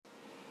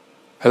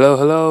Hello,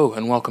 hello,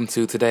 and welcome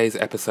to today's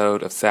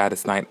episode of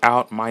Saddest Night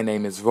Out. My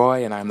name is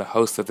Roy, and I'm the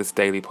host of this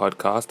daily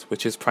podcast,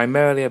 which is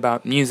primarily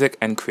about music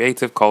and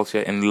creative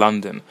culture in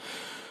London.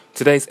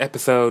 Today's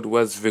episode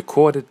was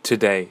recorded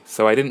today,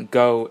 so I didn't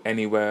go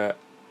anywhere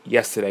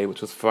yesterday, which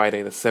was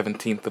Friday the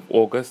 17th of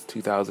August,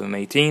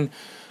 2018.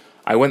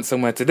 I went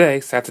somewhere today,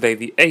 Saturday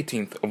the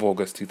 18th of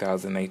August,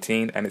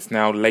 2018, and it's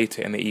now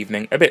later in the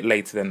evening, a bit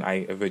later than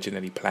I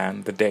originally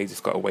planned. The day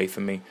just got away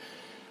from me.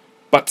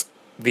 But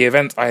the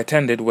event I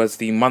attended was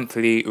the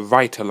monthly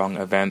Write-Along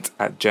event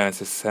at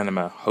Genesis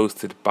Cinema,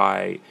 hosted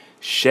by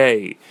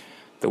Shay.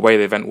 The way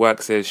the event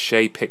works is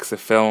Shay picks a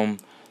film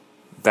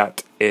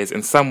that is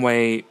in some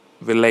way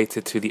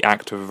related to the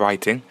act of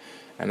writing,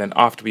 and then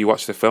after we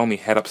watch the film, we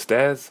head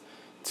upstairs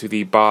to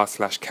the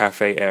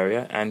bar/cafe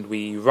area, and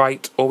we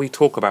write or we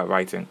talk about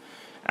writing.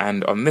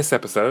 And on this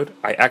episode,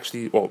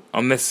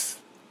 on this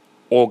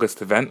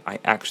August event, I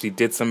actually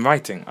did some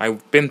writing.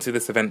 I've been to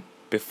this event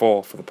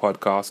before for the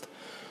podcast,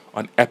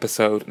 on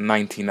episode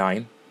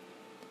 99.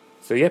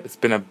 So yep, it's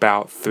been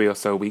about 3 or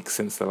so weeks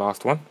since the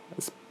last one.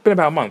 It's been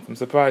about a month. I'm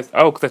surprised.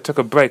 Oh, because I took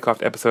a break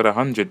after episode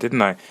 100,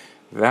 didn't I?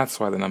 That's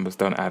why the numbers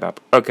don't add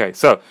up. Okay,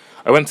 so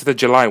I went to the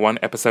July one,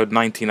 episode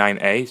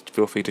 99A.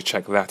 Feel free to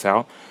check that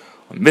out.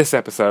 On this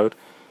episode,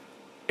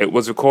 it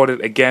was recorded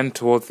again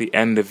towards the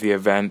end of the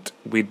event.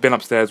 We'd been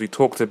upstairs, we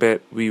talked a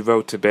bit, we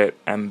wrote a bit,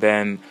 and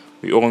then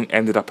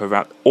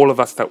all of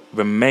us that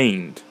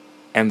remained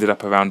ended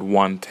up around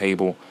one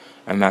table.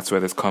 And that's where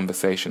this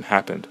conversation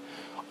happened.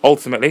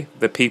 Ultimately,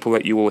 the people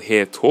that you will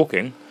hear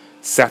talking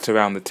sat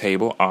around the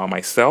table are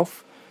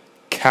myself,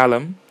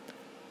 Callum,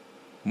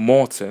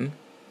 Morton,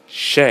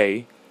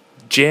 Shay,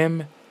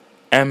 Jim,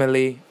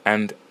 Emily,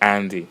 and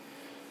Andy.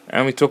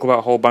 And we talk about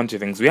a whole bunch of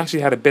things. We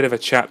actually had a bit of a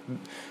chat.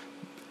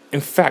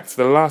 In fact,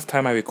 the last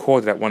time I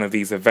recorded at one of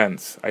these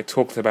events, I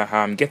talked about how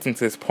I'm getting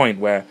to this point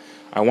where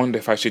I wonder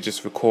if I should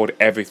just record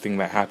everything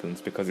that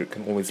happens, because it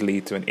can always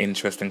lead to an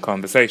interesting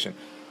conversation.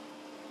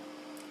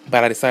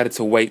 But I decided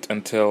to wait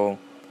until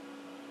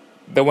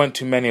there weren't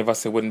too many of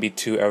us, it wouldn't be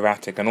too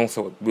erratic, and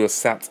also we were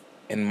sat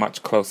in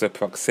much closer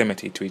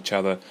proximity to each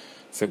other,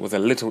 so it was a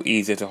little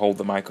easier to hold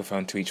the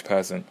microphone to each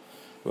person,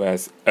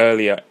 whereas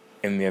earlier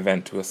in the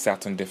event we were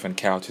sat on different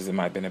couches, it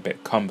might have been a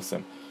bit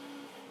cumbersome.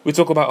 We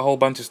talked about a whole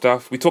bunch of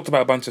stuff. We talked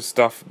about a bunch of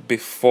stuff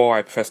before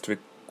I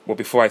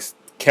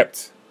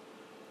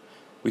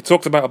We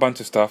talked about a bunch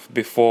of stuff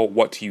before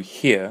what you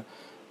hear,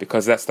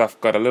 because that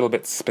stuff got a little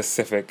bit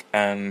specific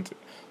and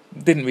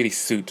didn't really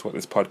suit what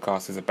this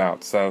podcast is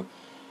about. So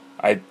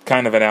I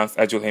kind of announced,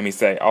 as you'll hear me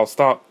say, I'll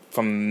start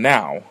from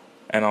now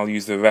and I'll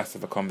use the rest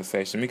of the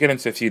conversation. We get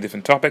into a few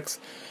different topics.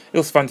 It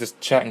was fun just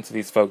chatting to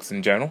these folks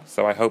in general,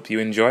 so I hope you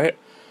enjoy it.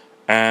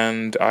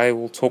 And I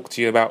will talk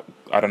to you about,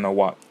 I don't know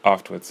what,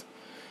 afterwards.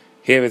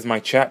 Here is my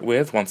chat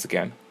with, once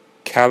again,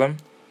 Callum,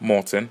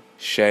 Morton,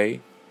 Shay,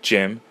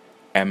 Jim,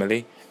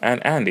 Emily,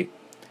 and Andy.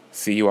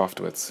 See you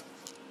afterwards.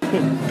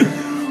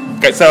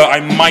 Okay, so I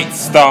might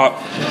start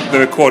the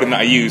recording that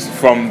I use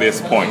from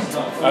this point.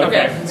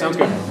 Okay, sounds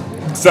good.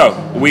 So,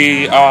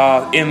 we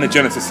are in the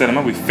Genesis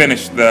Cinema. We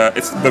finished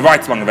it's the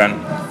Write-Along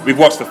event. We've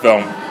watched the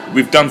film.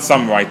 We've done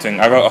some writing.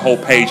 I wrote a whole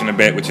page in a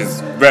bit, which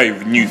is very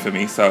new for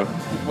me, so...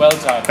 Well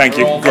done. Thank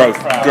you. Growth,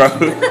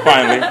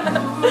 finally.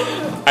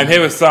 And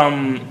here are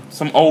some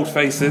old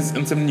faces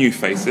and some new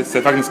faces. So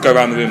if I can just go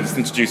around the room, just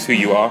introduce who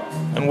you are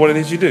and what it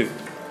is you do.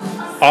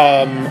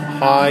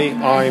 Hi,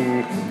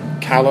 I'm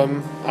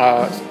Callum.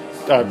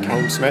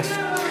 Callum Smith.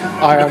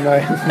 I am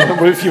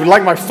if you would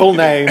like my full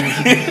name,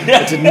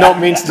 I did not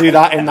mean to do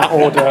that in that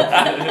order.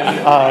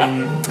 I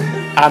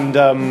am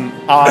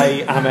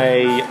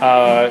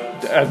a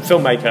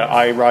filmmaker.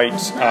 I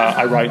write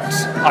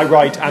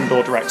and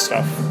or direct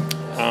stuff.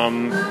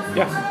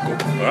 Yeah,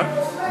 cool. All right.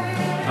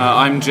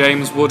 I'm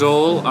James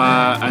Woodall,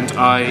 and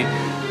I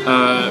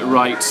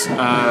write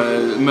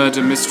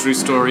murder mystery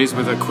stories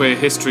with a queer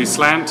history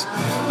slant,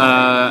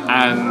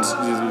 and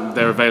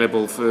they're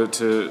available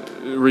to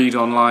read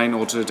online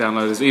or to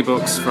download as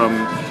ebooks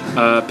from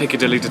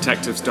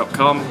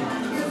PiccadillyDetectives.com.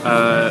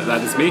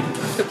 That is me.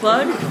 The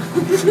plug?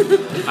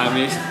 I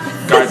mean,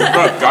 Guys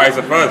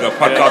are Bird, a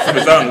podcast of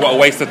his own. What a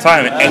waste of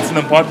time. An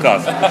excellent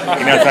podcast.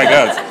 You know how it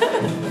goes.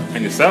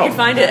 And yourself. You can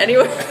find it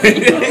anywhere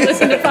you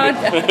listen to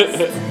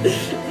podcasts.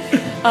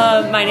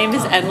 My name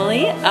is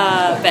Emily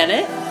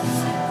Bennett.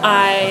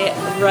 I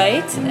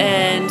write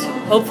and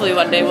hopefully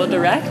one day will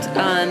direct,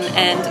 and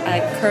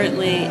I'm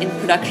currently in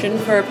production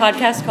for a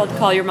podcast called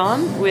Call Your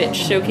Mom, which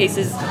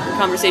showcases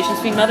conversations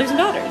between mothers and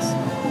daughters.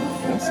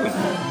 Awesome.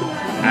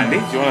 Andy,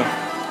 do you want to...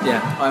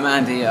 Yeah, I'm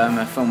Andy, I'm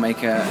a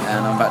filmmaker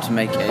and I'm about to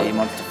make a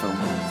monster film.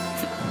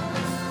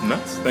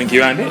 Nice. Thank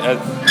you, Andy.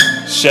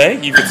 Shay,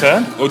 you've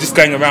returned. We're just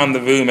going around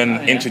the room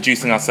and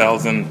introducing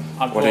ourselves and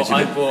what did you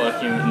do? I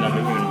brought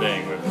another human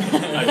being with me.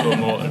 I brought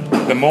Morton.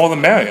 The more the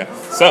merrier.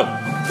 So,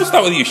 we'll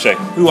start with you, Shay.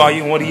 Who are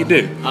you and what do you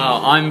do?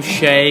 I'm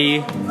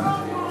Shay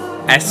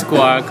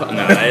Esquire.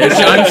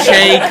 I'm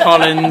Shay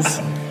Collins.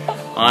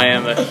 I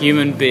am a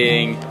human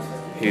being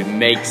who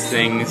makes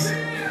things.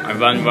 I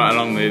run right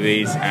along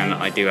movies and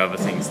I do other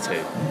things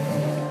too.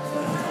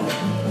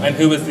 And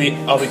who was the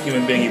other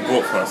human being you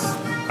brought for us?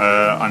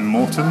 I'm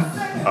Morton.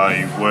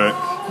 I work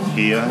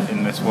here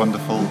in this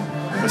wonderful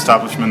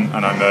establishment,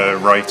 and I'm a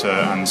writer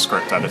and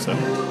script editor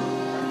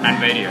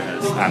And radio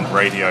host. and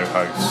radio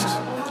host.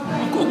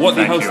 Cool. What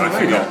do you Thank host you, on I the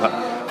radio?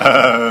 forgot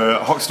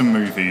that. Hoxton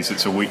Movies.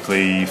 It's a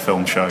weekly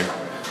film show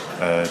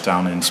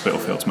down in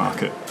Spitalfields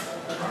Market.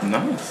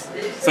 Nice.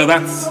 So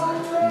that's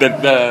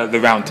the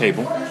round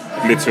table,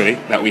 literally,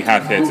 that we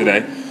have here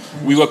today.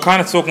 We were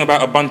kind of talking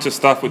about a bunch of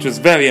stuff which was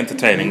very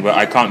entertaining, but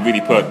I can't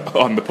really put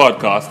on the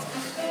podcast.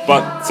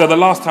 But so the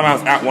last time I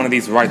was at one of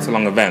these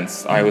write-along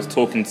events, I was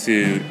talking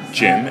to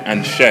Jim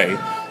and Shay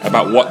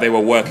about what they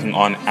were working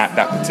on at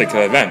that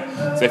particular event.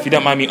 So if you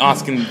don't mind me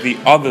asking the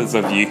others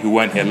of you who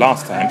weren't here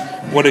last time,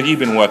 what have you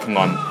been working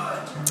on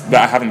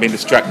that I haven't been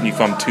distracting you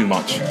from too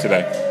much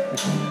today?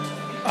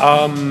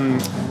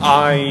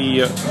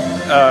 I,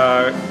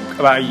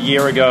 about a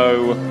year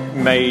ago,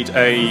 made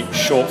a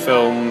short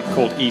film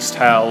called East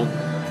Hell,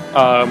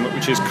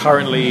 which is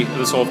currently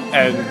the sort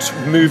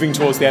of moving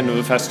towards the end of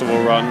the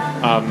festival run.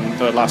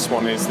 The last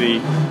one is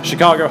the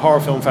Chicago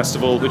Horror Film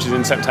Festival, which is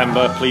in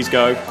September. Please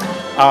go.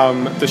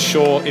 The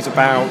short is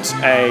about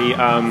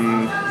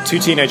two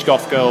teenage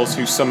goth girls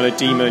who summon a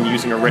demon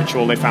using a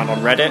ritual they found on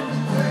Reddit.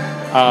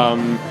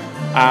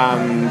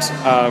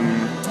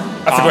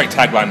 That's a great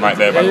tagline right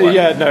there, by the way.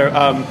 Yeah, no.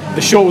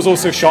 The short was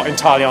also shot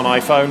entirely on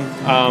iPhone,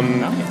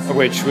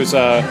 which was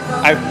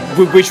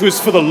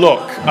for the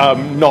look,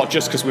 not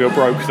just because we were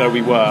broke, though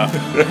we were.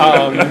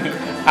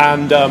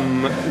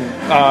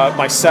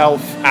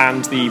 Myself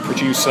and the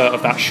producer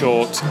of that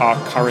short are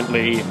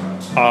currently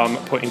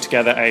putting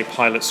together a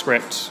pilot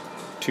script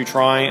to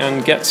try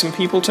and get some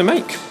people to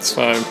make.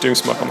 So, doing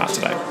some work on that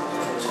today.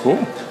 Cool.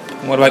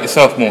 What about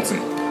yourself,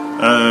 Morton?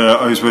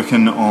 I was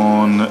working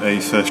on a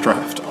first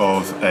draft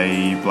of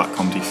a black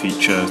comedy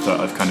feature that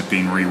I've kind of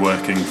been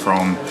reworking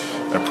from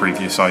a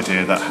previous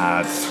idea that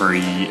had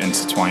 3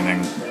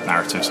 intertwining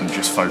narratives and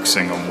just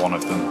focusing on one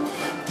of them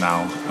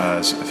now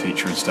as a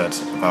feature instead,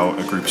 about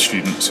a group of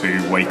students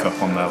who wake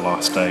up on their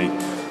last day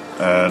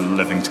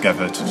living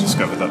together to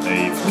discover that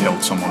they've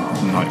killed someone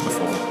the night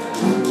before.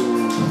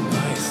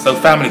 Nice. So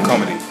family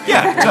comedy.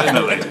 Yeah,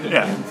 definitely.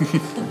 Yeah.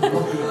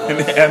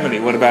 And Emily,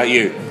 what about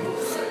you?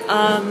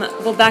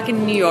 Well, back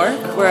in New York,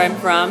 where I'm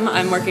from,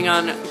 I'm working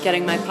on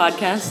getting my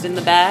podcast in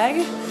the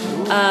bag.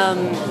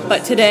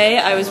 But today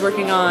I was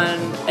working on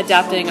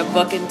adapting a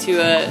book into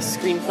a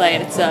screenplay,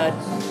 and it's a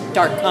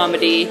dark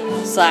comedy / a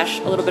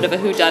little bit of a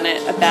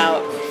whodunit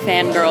about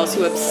fangirls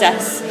who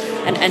obsess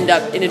and end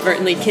up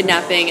inadvertently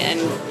kidnapping and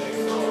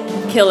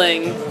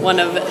killing one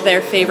of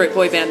their favorite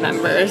boy band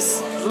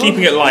members.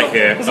 Keeping it light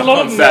here a lot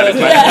on of Saturday.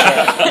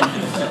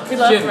 We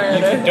love You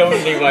murder. don't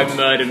think like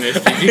murder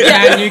mysteries. You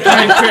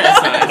can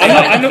criticize.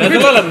 I'm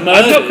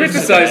not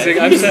criticising.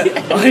 I'm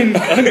saying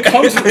I'm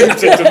contributing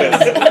to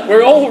this.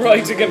 We're all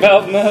writing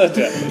about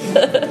murder.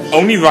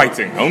 Only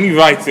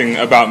writing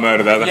about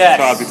murder. That's Yes. as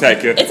far as we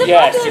take it. It's a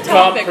Yes, popular you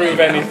can't topic. prove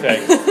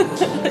anything.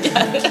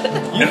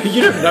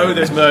 You don't know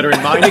there's murder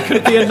in mine. It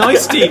could be a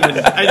nice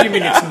demon. I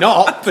mean, it's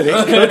not, but it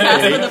could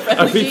be.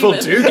 And people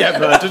do get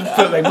murdered,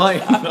 but they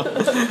might not.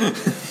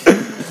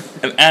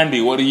 And Andy,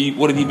 what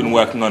have you been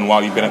working on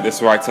while you've been at this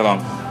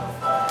write-along?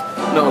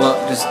 Not a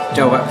lot, just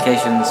job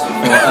applications for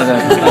other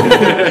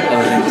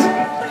things.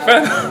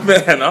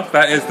 Fair enough.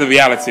 That is the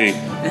reality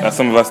that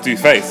some of us do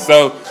face.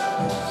 So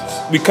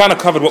we kind of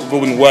covered what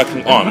we've been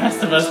working on.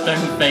 Most of us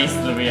don't face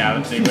the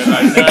reality. We're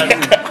like,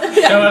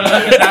 don't want to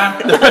look at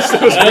that.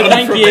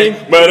 Thank you.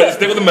 Murder.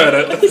 Stick with the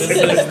murder.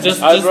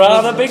 I'd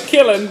rather be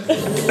killing.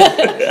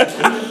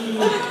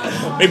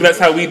 Maybe that's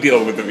how we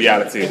deal with the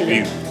reality.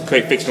 We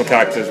create fictional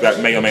characters that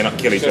may or may not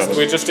kill each other.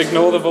 We just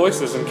ignore the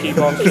voices and keep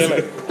on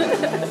killing.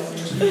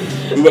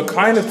 We were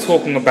kind of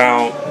talking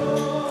about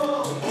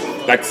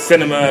like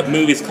cinema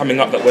movies coming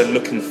up that we're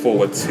looking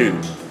forward to.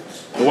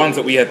 The ones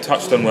that we had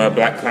touched on were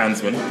Black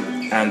Klansman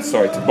and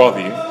Sorry to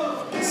Bother You.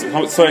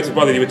 Sorry to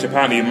Bother You, which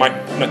apparently you might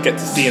not get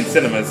to see in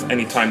cinemas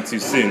anytime too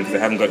soon because they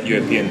haven't got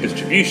European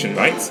distribution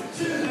rights.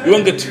 We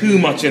won't go too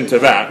much into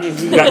that.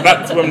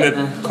 That's when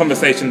the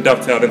conversation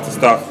dovetailed into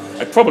stuff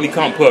I probably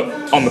can't put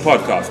on the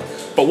podcast.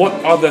 But what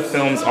other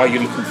films are you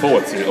looking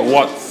forward to? Or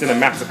what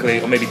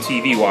cinematically, or maybe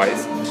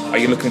TV-wise, are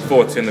you looking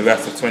forward to in the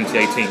rest of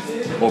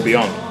 2018 or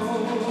beyond?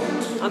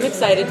 I'm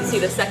excited to see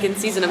the second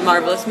season of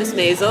Marvelous Miss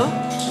Maisel.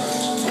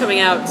 Coming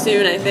out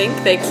soon, I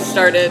think. They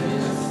started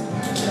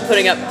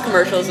putting up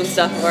commercials and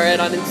stuff for it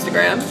on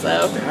Instagram,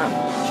 so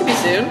should be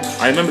soon.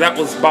 I remember that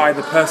was by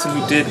the person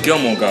who did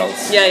Gilmore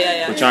Girls.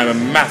 Yeah. Which I'm a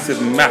massive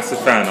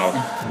fan of,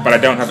 but I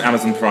don't have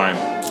Amazon Prime,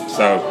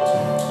 so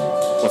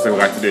what's I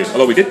like to do?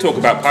 Although we did talk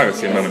about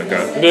piracy a moment ago.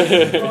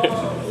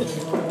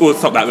 We'll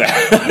stop that there.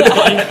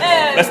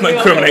 Let's not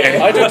incriminate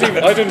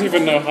anyone. I don't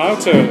even know how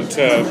to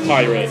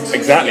pirate.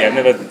 Exactly, I've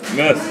never.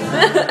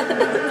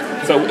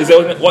 So,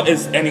 what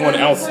is anyone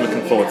else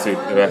looking forward to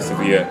the rest of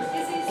the year?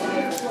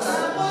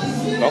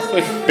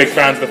 Nothing. Big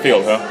fans of the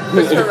field, huh?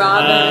 Christopher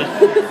Robin.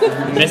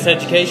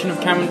 Miseducation of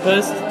Cameron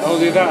Post. I'll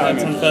do that.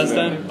 That's on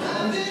Thursday.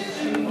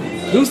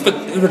 Who's the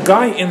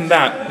guy in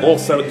that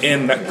also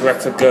in that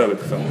Greta Gerwig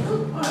film?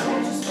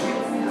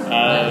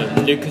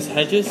 Lucas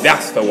Hedges?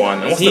 That's the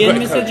one. Is he in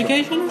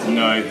Miseducation?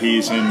 No,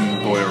 he's in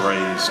Boy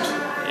Erased.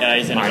 Yeah,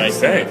 he's in My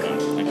Erased. mistake.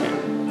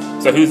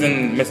 Okay. So who's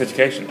in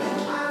Miseducation?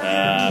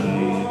 I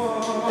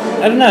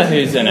don't know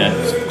who's in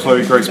it.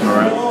 Chloe Grace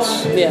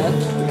Moretz Yeah.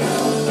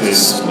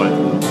 is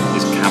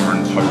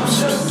Cameron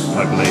Post,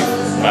 I believe.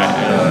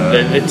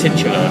 Right, the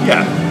titular.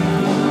 Yeah,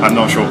 I'm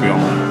not sure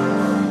beyond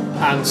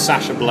that. And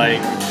Sasha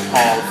Blake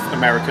of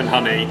American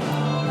Honey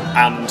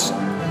and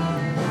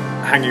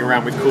hanging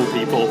around with cool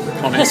people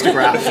on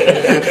Instagram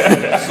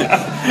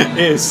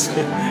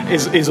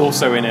is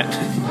also in it.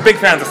 Big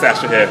fans of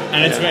Sasha here.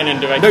 And it's written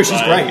and directed No,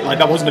 she's by- great. Like,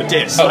 that wasn't a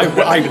diss.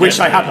 I wish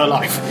I had her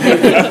life.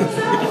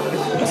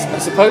 I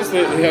suppose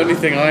the only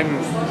thing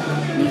I'm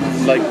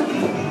like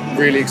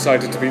really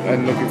excited to be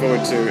and looking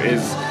forward to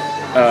is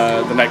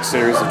the next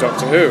series of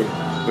Doctor Who,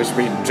 which will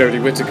be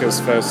Jodie Whittaker's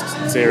first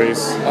series.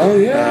 Oh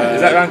yeah.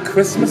 Is that around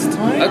Christmas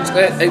time?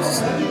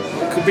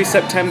 It could be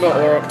September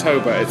or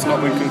October. It's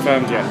not been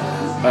confirmed yet.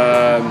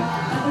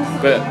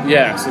 But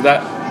yeah, so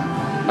that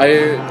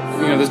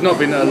there's not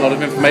been a lot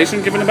of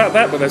information given about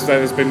that, but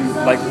there's been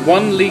like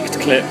one leaked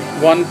clip,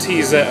 one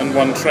teaser, and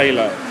one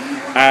trailer,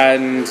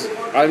 and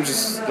I'm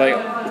just like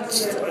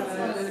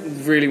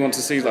really want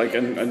to see like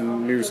a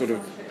new sort of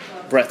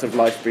breath of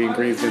life being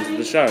breathed into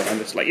the show,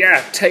 and it's like,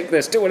 yeah, take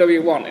this, do whatever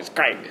you want, it's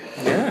great.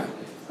 Yeah.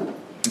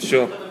 I'm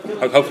sure.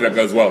 Hopefully that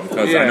goes well,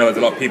 because I know there's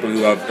a lot of people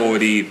who have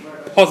already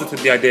posited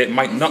the idea it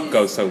might not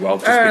go so well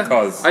just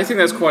because. I think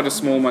there's quite a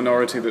small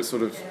minority that's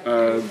sort of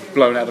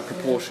blown out of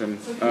proportion.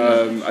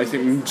 I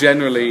think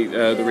generally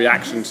the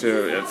reaction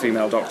to a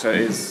female Doctor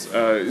is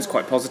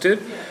quite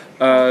positive.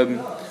 But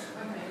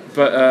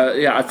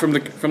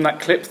from that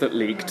clip that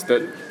leaked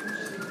that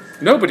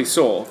nobody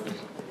saw,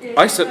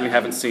 I certainly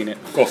haven't seen it.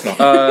 Of course not.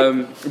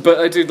 But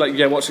I do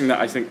watching that.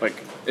 I think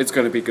it's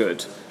going to be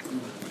good.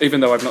 Even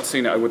though I've not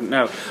seen it, I wouldn't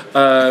know.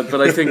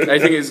 But I think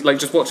it's like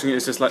just watching it.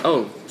 It's just like,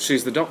 oh,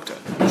 she's the Doctor.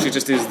 She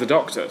just is the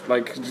Doctor.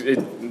 Like it.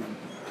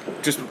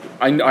 Just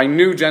I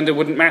knew gender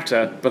wouldn't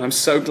matter, but I'm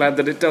so glad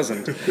that it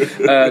doesn't.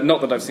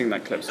 Not that I've seen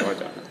that clip, so I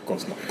don't know. Of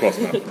course not. Of course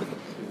not.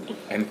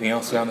 Anything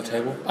else around the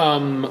table?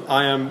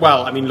 I am,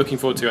 looking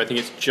forward to it. I think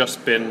it's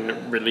just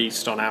been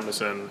released on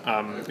Amazon.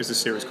 There's a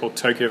series called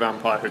Tokyo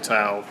Vampire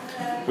Hotel,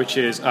 which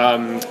is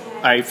a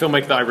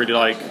filmmaker that I really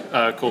like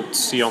called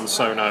Sion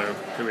Sono,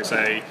 who is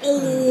a...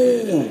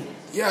 Ooh,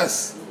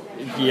 yes!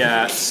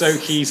 Yeah, so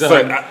he's...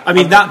 Sorry,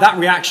 that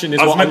reaction is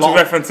I was what meant a lot...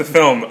 to reference a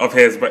film of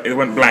his, but it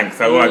went blank,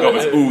 so all I got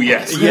was, ooh,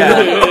 yes.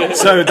 Yeah,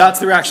 so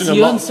that's the reaction a Sion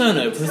lot...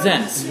 Sono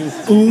presents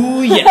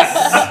Ooh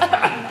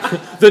Yes!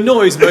 The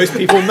noise most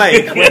people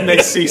make when they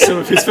see some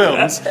of his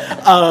films.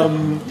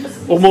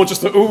 Or more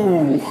just the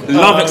ooh.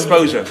 Love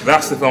Exposure.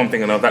 That's the film I'm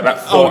thinking of. That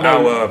 4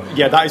 hour...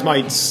 Yeah, that is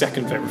my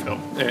second favourite film.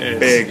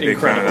 It is big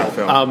fan of that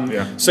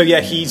film. So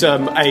yeah, he's a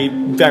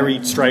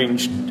very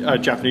strange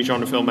Japanese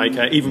genre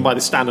filmmaker, even by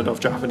the standard of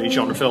Japanese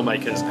genre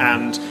filmmakers.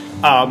 And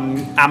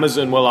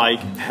Amazon were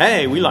like,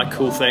 hey, we like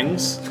cool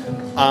things.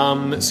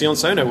 Sion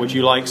Sono, would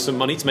you like some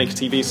money to make a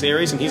TV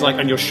series? And he's like,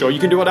 and you're sure you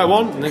can do what I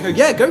want? And they go,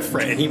 yeah, go for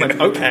it. And he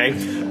went, okay.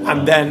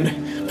 And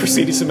then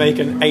proceeded to make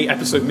an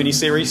 8-episode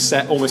miniseries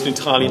set almost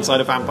entirely inside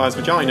a vampire's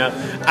vagina.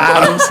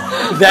 And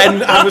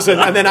then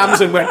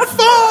Amazon went,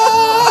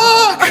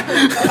 fuck!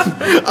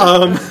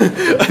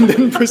 And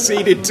then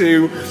proceeded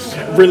to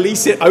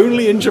release it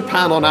only in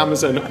Japan on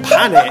Amazon,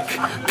 panic,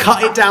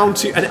 cut it down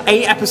to an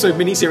 8-episode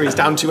miniseries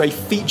down to a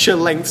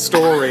feature-length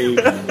story,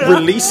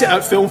 release it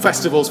at film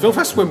festivals. Film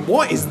festivals went,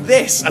 what is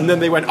this? And then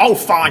they went, oh,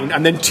 fine.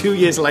 And then 2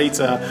 years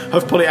later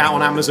have put it out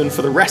on Amazon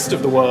for the rest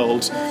of the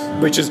world,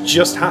 which has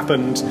just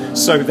happened.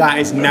 So that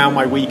is now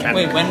my weekend.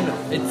 Wait, when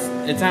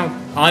it's out?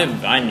 I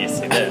need to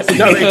see this.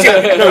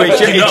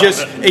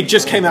 It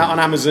just came out on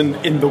Amazon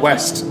in the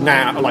West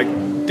now, like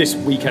this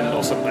weekend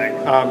or something.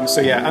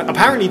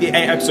 Apparently the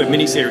 8-episode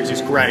miniseries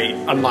is great,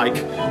 and like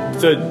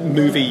the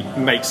movie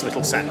makes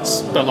little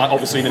sense. But like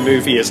obviously the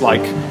movie is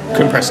like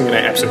compressing an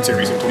 8-episode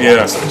series into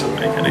one, so it doesn't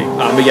make any.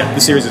 But yeah,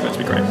 the series is meant to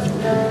be great.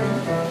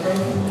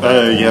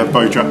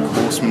 BoJack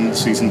Horseman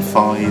season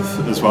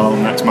 5 as well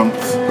next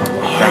month.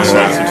 I'm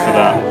excited for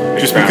that.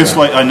 Just because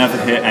I never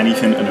hear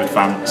anything in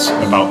advance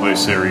about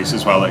those series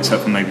as well,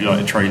 except for maybe like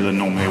a trailer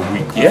normally a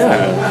week before.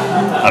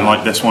 And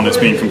like this one, it's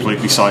been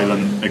completely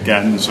silent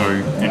again, so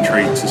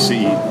intrigued to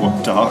see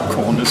what dark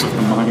corners of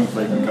the mind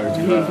they can go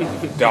to there.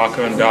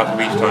 Darker and darker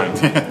each time.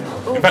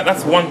 In fact,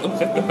 that's one...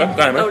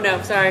 Oh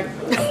no, sorry.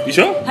 You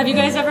sure? Have you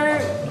guys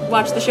ever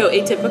watched the show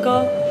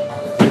Atypical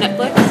on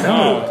Netflix?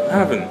 No, I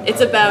haven't.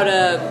 It's about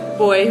a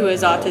boy who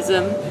has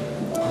autism,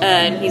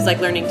 and he's like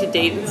learning to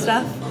date and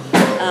stuff.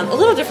 A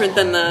little different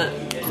than the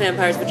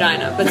vampire's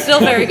vagina, but still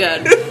very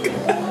good.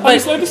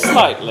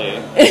 Slightly.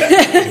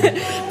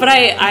 But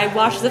I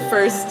watched the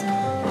first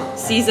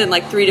season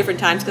like 3 different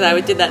times because I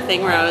did that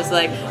thing where I was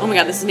like, oh my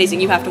god, this is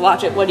amazing, you have to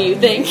watch it, what do you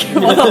think?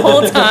 Well, the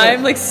whole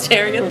time like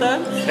staring at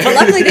them. But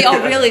luckily they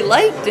all really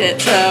liked it,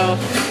 so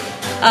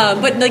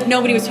But like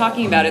nobody was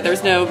talking about it. There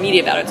was no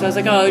media about it. So I was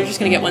like, oh, you're just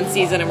gonna get one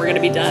season and we're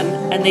gonna be done.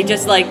 And they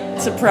just like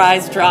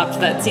surprise dropped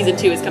that season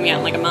 2 is coming out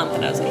in like a month,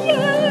 and I was like,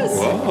 yes.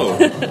 Whoa.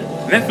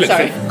 Netflix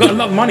Sorry. have got a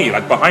lot of money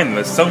like behind them.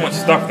 There's so much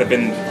stuff they've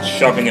been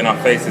shoving in our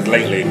faces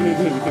lately.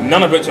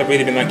 None of which I've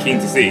really been that keen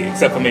to see,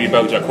 except for maybe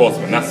BoJack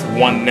Horseman. That's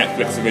one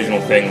Netflix original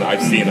thing that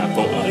I've seen. I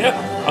thought, oh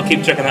yeah, I'll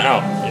keep checking that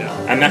out. Yeah.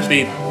 And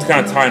actually, to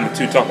kind of tie in the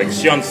two topics,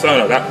 Sion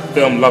Sono, that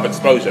film Love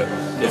Exposure,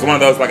 it's one of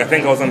those, like, I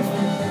think I was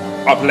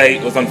up late,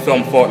 it was on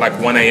film for like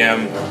 1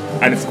 a.m.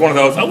 And it's one of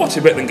those, I'll watch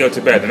a bit then go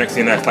to bed. The next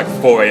thing you know, it's like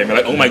 4 a.m. You're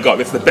like, oh my god,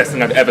 this is the best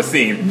thing I've ever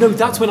seen. No,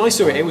 that's when I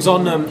saw it. It was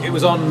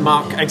on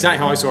Mark. Exactly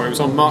how I saw it. It was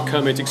on Mark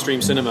Kermode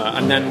Extreme Cinema,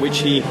 and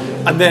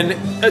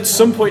then at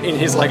some point in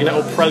his like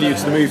little prelude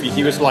to the movie,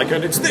 he was like,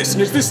 and it's this,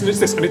 and it's this, and it's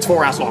this, and it's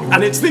 4 hours long,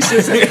 and it's this, and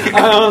it's this. And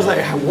I was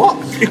like, what?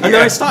 And then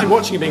I started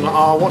watching it, being like, oh,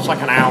 I'll watch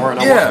like an hour, and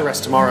I'll watch the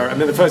rest tomorrow.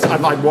 And then the first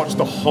time I watched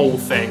the whole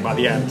thing by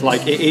the end.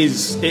 Like it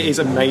is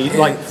amazing.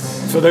 Like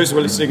for those who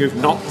are listening who've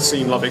not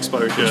seen Love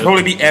Exposure, It should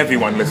probably be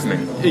everyone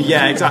listening.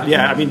 Yeah, exactly.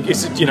 Yeah, I mean,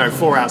 it's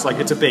 4 hours. Like,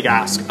 it's a big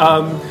ask.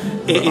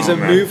 It is a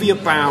movie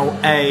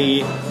about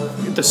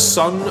the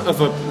son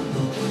of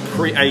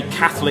a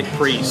Catholic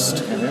priest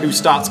who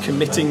starts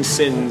committing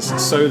sins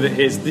so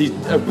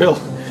that will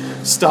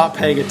start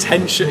paying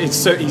attention.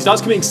 So he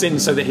starts committing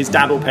sins so that his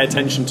dad will pay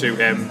attention to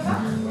him,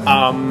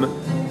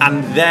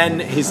 and then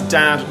his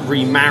dad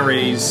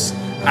remarries.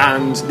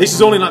 And this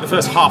is only like the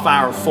first half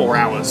hour of 4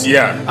 hours.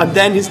 Yeah. And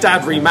then his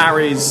dad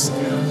remarries,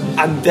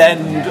 and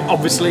then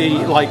obviously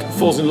like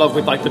falls in love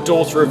with like the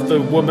daughter of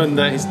the woman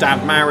that his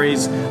dad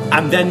marries,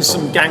 and then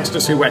some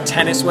gangsters who wear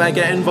tennis wear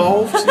get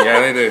involved. Yeah,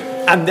 they do.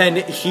 And then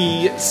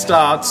he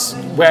starts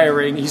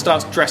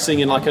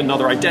dressing in like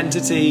another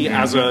identity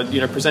as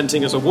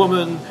presenting as a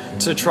woman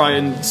to try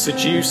and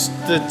seduce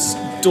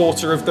the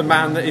daughter of the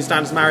man that his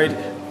dad's married.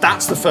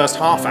 That's the first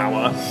half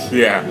hour.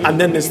 Yeah. And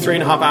then there's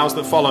 3.5 hours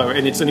that follow,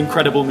 and it's an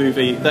incredible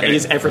movie that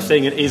is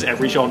everything and is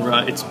every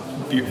genre. It's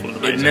beautiful and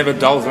amazing. It never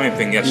dulls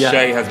anything. Yes, Yeah.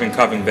 Shay has been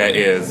covering their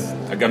ears.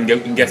 I'm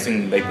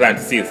guessing they plan to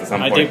see this at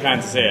some point. I do plan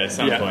to see it at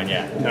some point,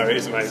 yeah. No, it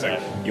is amazing.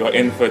 You're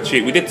in for a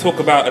treat. We did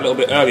talk about a little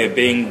bit earlier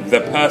being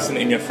the person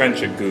in your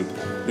friendship group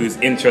who's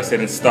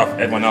interested in stuff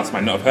everyone else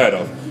might not have heard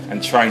of,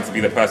 and trying to be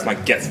the person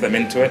that gets them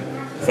into it.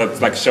 So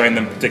it's like showing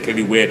them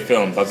particularly weird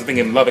films. I was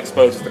thinking Love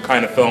Exposure is the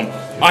kind of film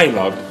I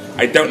loved.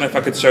 I don't know if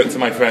I could show it to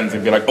my friends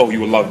and be like, oh, you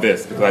will love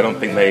this, because I don't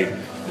think they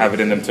have it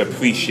in them to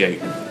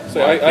appreciate.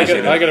 So I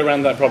get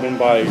around that problem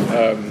by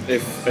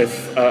if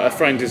a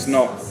friend is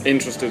not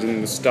interested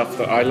in the stuff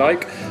that I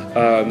like,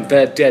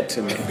 they're dead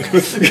to me.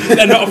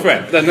 They're not a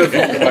friend. They're not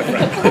my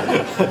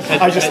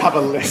friend. I just have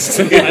a list.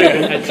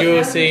 Had you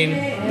all seen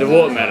The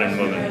Watermelon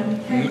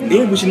Woman?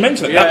 Yeah, we should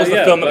mention it. Yeah, That was the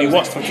yeah, film that that we was-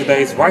 watched for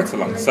today's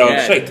ride-along. So,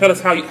 Yeah. Shay, tell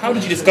us how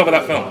did you discover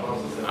that film?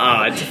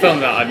 It's a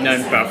film that I've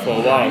known about for a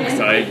while because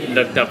I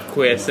looked up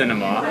queer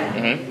cinema,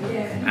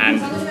 and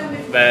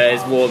there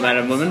is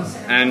Watermelon Woman,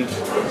 and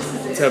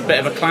it's a bit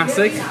of a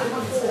classic.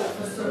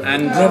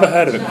 And Never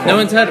heard of it before. no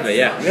one's heard of it,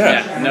 yeah.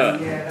 Yeah. No,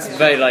 it's a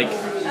very like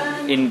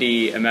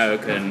indie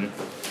American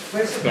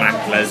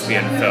black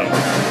lesbian film,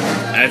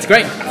 and it's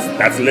great.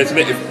 That's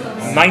literally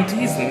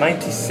 90s,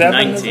 97?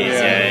 90s,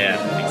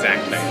 yeah,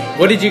 exactly.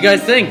 What did you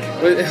guys think?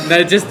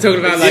 No, just talking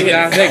about like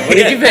that thing. What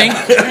did you think?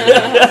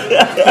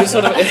 It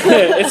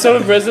sort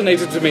of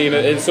resonated to me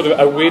in sort of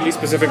a weirdly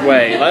specific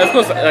way. Like, of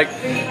course, like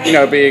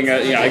being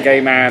a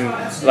gay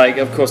man, like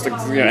of course,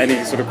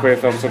 any sort of queer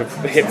film sort of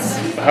hits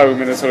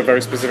home in a sort of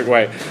very specific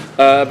way.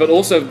 But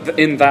also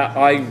in that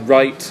I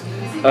write,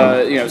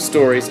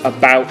 stories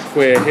about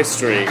queer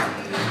history.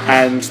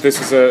 And this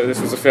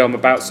was a film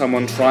about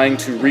someone trying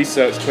to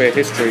research queer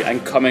history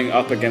and coming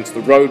up against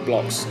the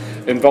roadblocks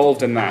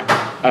involved in that,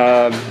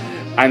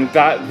 and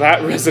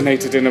that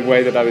resonated in a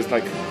way that I was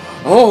like,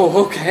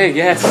 oh, okay,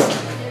 yes,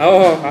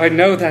 oh, I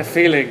know that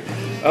feeling.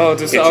 Oh,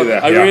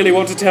 I really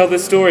want to tell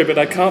this story, but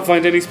I can't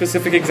find any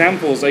specific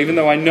examples, even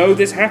though I know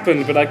this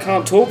happened, but I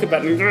can't talk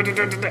about it.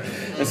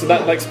 And so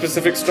that like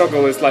specific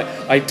struggle is like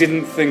I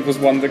didn't think was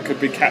one that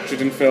could be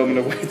captured in film in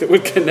a way that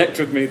would connect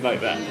with me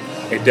like that.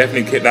 It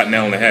definitely hit that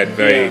nail on the head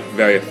very,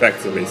 very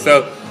effectively.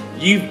 So,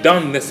 you've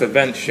done this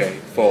event, Shay,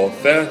 for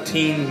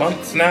 13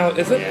 months now,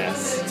 is it?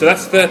 Yes. So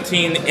that's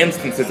 13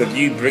 instances of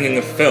you bringing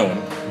a film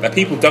that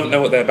people don't know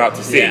what they're about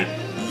to see. Yeah.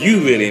 You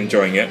really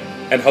enjoying it,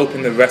 and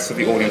hoping the rest of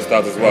the audience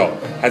does as well.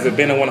 Has it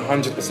been a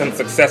 100%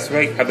 success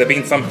rate? Have there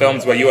been some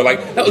films where you were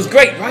like, that was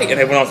great, right? And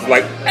everyone else was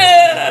like,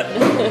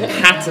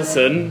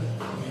 Patterson.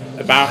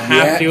 About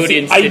half the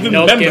audience I did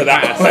not remember get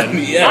that Patterson.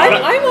 one. Yeah.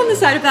 I'm on the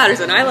side of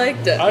Patterson. I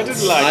liked it. I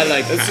didn't like I it.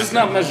 like It's just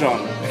not my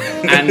genre.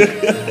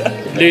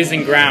 And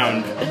Losing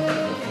Ground,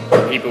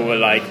 people were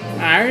like,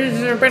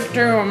 it's a bit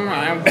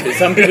too...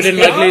 Some people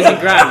didn't like Losing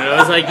Ground, and I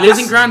was like,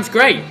 Losing Ground's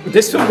great.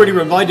 This film really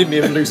reminded me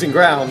of Losing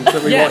Ground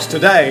that we Yeah. watched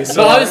today.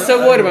 So But I was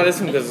so worried about this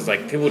one because it's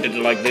like, people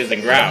didn't like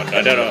Losing Ground.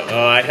 I don't know.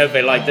 Oh, I hope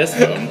they like this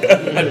film.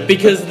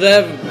 Because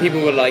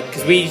people were like,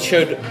 because we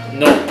showed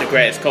not the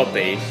greatest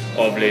copy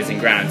of Losing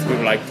Ground, so people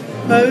were like,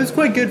 it was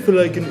quite good for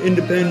like an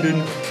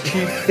independent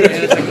cheap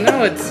And it's like,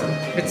 no,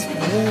 it's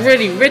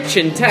really rich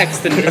in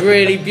text and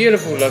really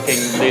beautiful looking,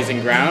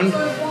 Losing Ground.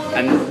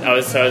 And I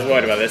was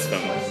worried about this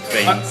film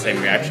being the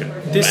same reaction.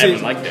 But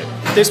everyone liked it.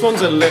 This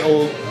one's a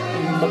little,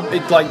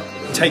 it like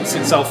takes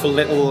itself a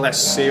little less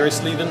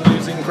seriously than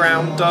Losing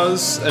Ground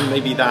does, and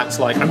maybe that's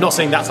like, I'm not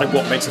saying that's like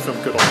what makes a film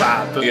good or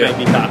bad, but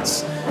maybe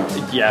that's,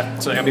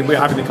 so I mean, we were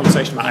having the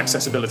conversation about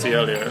accessibility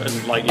earlier,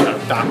 and like, you know,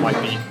 that might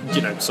be,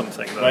 you know,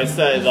 something that... Right,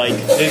 so like,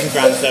 Losing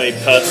Ground's very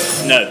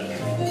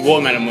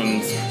Watermelon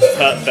Woman's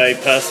very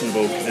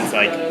personable, because it's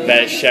like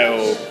their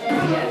show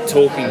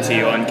talking to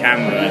you on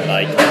camera,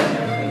 like,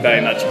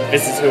 very much,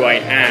 this is who I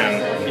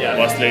am,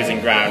 whilst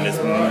Losing Ground is,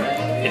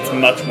 it's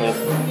much more,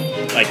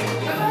 like,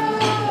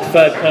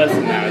 third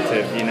person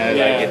narrative, you know,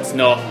 like it's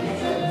not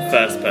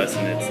first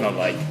person, it's not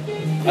like...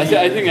 I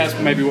think that's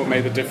maybe what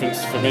made the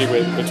difference for me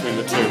between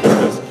the two,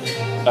 because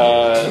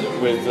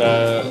with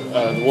The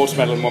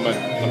Watermelon Woman,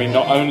 I mean,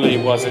 not only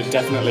was it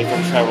definitely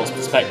from Cheryl's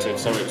perspective,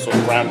 so it was sort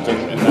of grounded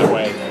in that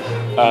way,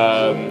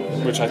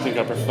 which I think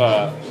I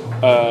prefer,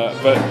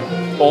 but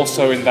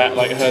also in that,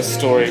 like, her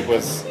story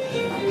was,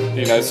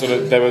 you know, sort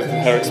of,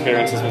 her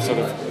experiences were sort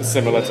of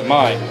similar to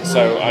mine,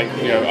 so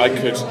I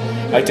could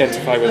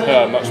identify with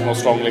her much more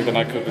strongly than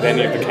I could with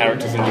any of the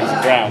characters in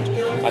Losing Ground.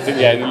 I think,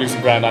 in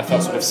Losing Ground I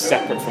felt sort of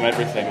separate from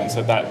everything, and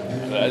so that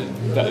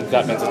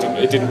meant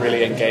it didn't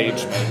really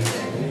engage me.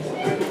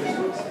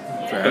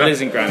 But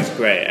Losing Ground's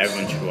great,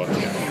 everyone should watch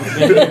it.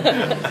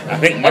 I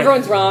think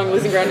Everyone's wrong.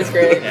 Losing Ground is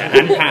great. Yeah,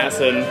 and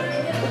Patterson.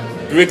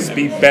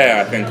 Brigsby Bear,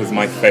 I think, was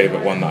my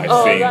favourite one that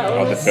I've seen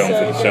of the films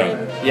that are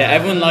shown. Yeah,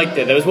 everyone liked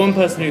it. There was one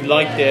person who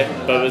liked it,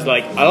 but was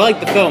like, I like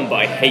the film, but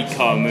I hate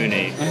Carl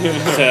Mooney.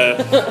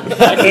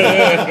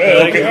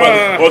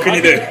 What can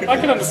you do? I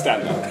can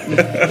understand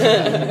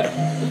that.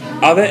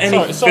 Are there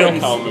any Sorry,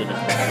 films... Carl Mooney.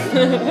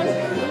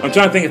 I'm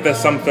trying to think if there's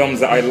some films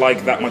that I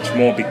like that much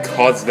more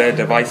because they're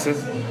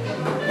devices.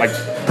 Like,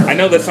 I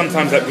know there's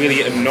sometimes that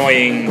really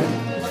annoying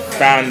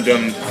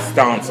fandom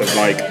stance of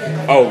like,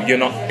 oh, you're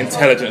not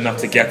intelligent enough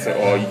to get it,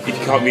 or if you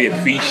can't really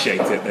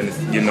appreciate it, then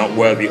you're not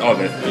worthy of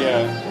it.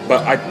 Yeah.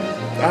 But I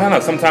don't know,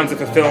 sometimes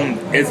if a film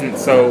isn't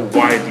so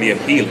widely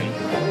appealing,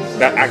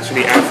 that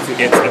actually adds to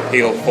its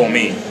appeal for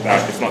me,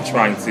 that it's not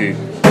trying to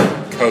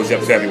cozy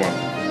up to everyone.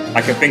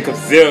 I can think of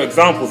 0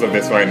 examples of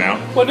this right now.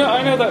 Well, no,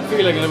 I know that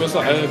feeling. There was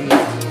like, I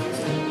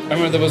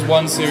remember there was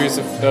one series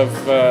of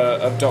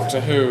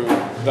Doctor Who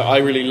that I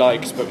really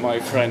liked, but my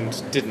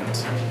friend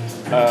didn't.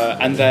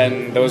 And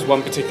then there was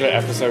one particular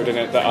episode in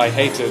it that I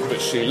hated, but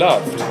she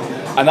loved.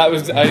 And that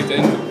was,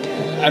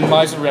 and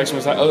my sort of reaction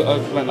was like,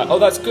 oh,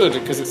 that's good,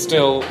 because it's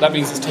still, that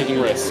means it's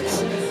taking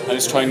risks, and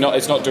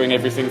it's not doing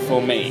everything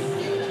for me.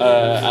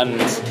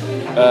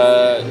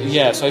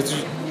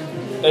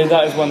 So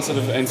that is one sort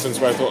of instance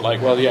where I thought,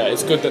 like, well, yeah,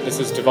 it's good that this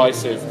is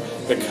divisive,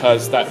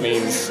 because that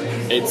means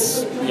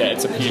it's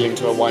appealing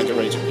to a wider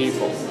range of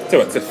people.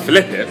 So to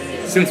flip it,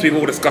 since we've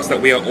all discussed that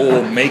we are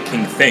all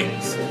making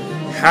things,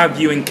 have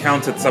you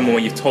encountered someone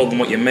where you've told them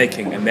what you're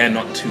making and they're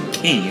not too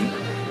keen?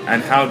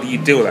 And how do you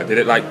deal with that? Did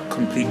it like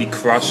completely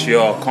crush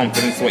your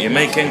confidence in what you're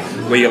making?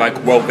 Where you're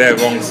like, well, they're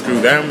wrong, screw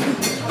them?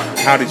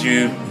 How did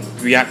you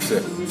react to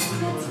it?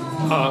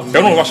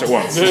 Don't all rush at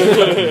once.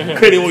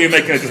 Clearly all you're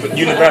making is just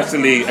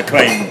universally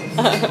acclaimed.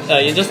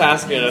 You're just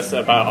asking us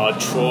about our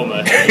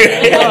trauma.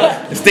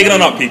 Let's dig it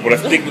on up, people.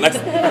 Let's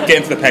get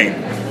into the pain.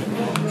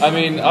 I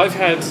mean, I've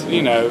had,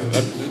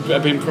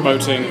 I've been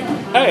promoting,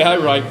 hey, I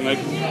write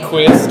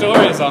queer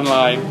stories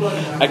online.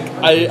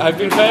 I've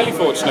been fairly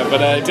fortunate,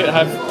 but I did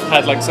have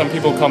had like some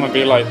people come and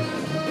be like,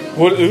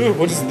 what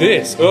is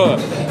this? Ugh.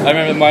 I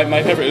remember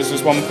my favourite was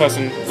just one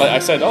person, like I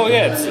said, oh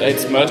yeah,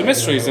 it's murder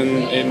mysteries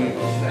in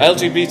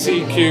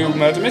LGBTQ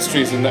murder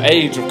mysteries in the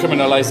age of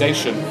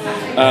criminalisation.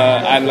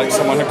 And like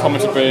someone had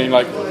commented being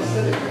like,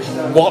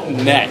 what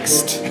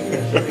next?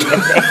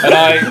 And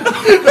I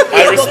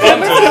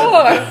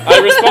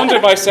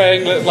responded by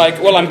saying that, like,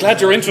 well, I'm glad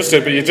you're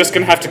interested, but you're just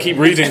going to have to keep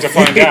reading to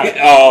find out.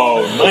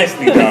 Oh,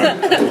 nicely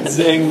done.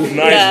 Zing.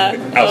 Nice.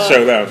 Yeah. I'll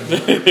show them.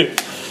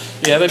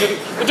 Yeah, they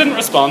didn't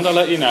respond, I'll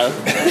let you know.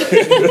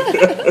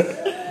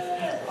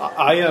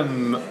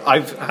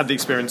 I've had the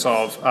experience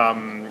of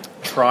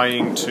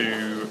trying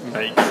to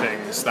make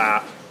things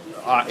that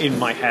are in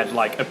my head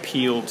like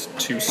appealed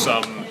to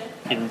some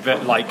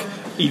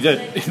either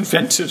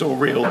invented or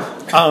real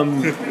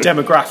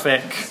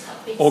demographic,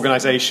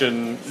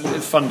 organisation,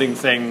 funding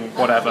thing,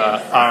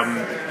 whatever,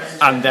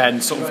 and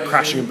then sort of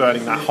crashing and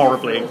burning that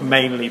horribly,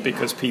 mainly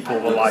because people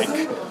were like,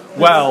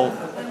 well,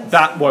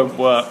 that won't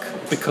work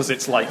because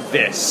it's like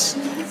this.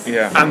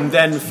 Yeah. And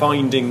then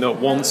finding that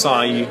once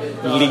I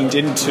leaned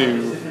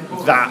into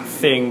that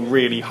thing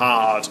really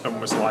hard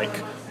and was like,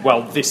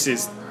 well, this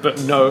is,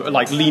 but no,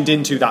 like leaned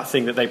into that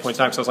thing that they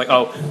pointed out. So I was like,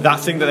 oh, that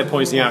thing that they're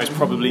pointing out is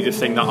probably the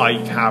thing that I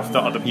have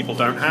that other people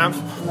don't have.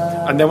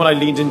 And then when I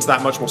leaned into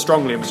that much more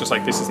strongly, it was just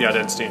like, this is the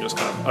identity, and just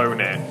kind of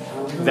own it.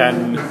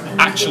 then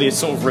actually it's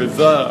sort of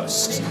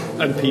reversed,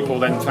 and people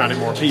then found it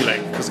more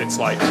appealing because it's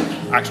like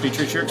actually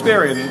true to your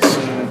experience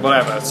and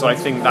whatever. So I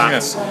think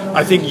that's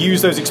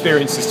use those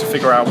experiences to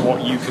figure out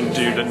what you can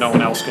do that no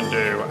one else can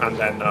do, and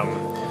then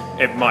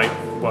it might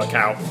work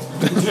out.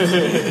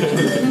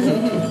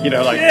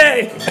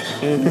 Yay!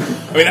 I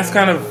mean, that's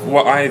kind of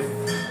what I've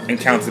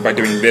encountered by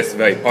doing this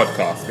very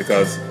podcast,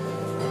 because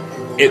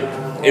it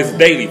is a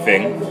daily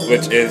thing,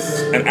 which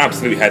is an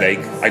absolute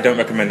headache. I don't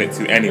recommend it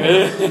to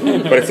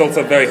anyone. But it's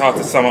also very hard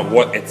to sum up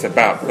what it's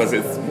about, because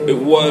it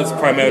was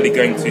primarily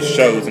going to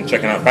shows and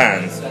checking out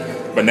bands,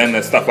 but then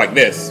there's stuff like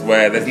this,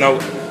 where there's no...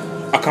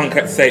 I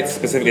can't say it's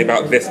specifically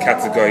about this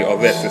category or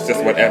this, it's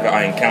just whatever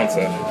I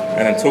encounter,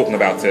 and I'm talking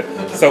about it.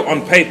 So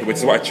on paper, which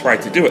is what I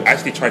tried to do, I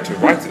actually tried to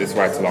write this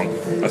right along.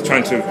 I was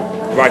trying to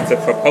write a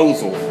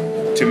proposal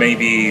to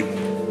maybe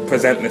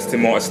present this to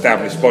more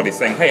established bodies,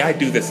 saying, hey, I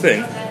do this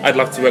thing, I'd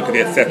love to work with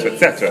you, etc.,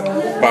 etc.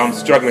 But I'm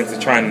struggling to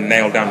try and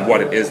nail down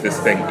what it is this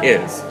thing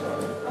is,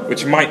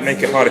 which might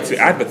make it harder to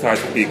advertise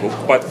to people,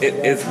 but it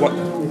is what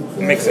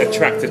makes it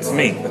attractive to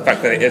me. The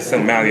fact that it is so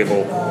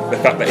malleable, the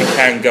fact that it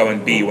can go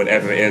and be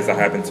whatever it is I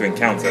happen to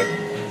encounter.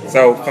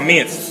 So for me,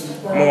 it's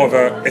more of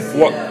a, if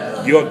what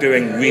you're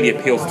doing really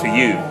appeals to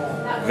you,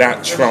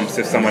 that trumps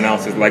if someone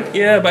else is like,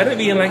 yeah, but I don't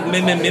really like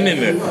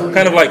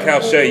kind of like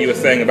how Shay, you were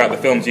saying about the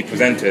films you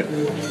presented.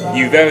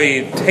 You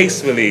very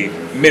tastefully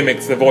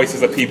mimicked the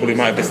voices of people who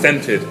might have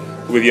dissented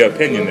with your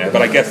opinion there,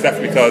 but I guess that's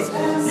because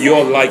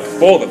your like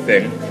for the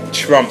thing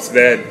trumps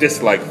their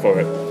dislike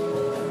for it.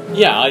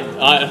 Yeah,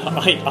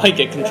 I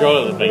get control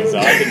of the thing, so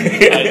I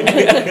get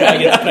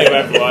to play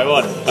whatever I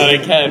want. I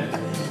don't care.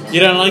 You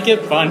don't like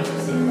it? Fine.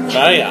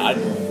 But yeah,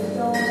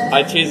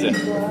 I choose it.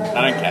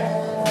 I don't care.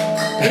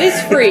 It is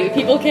free.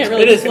 People can't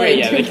really It is complain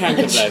free, yeah, they too can't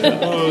much. complain.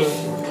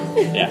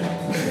 Yeah.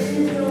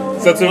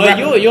 So to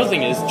Well, your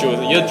thing is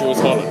you're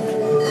Jules Holland.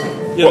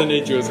 You're the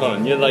new Jules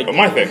Holland. You're like...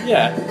 my thing?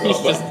 Yeah, you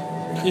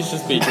should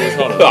just be Jules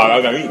Holland.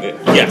 I mean it.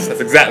 Yes,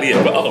 that's exactly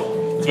it. But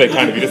it's very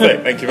kind of you to say.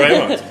 Thank you very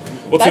much.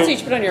 Well, That's what you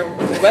should put on your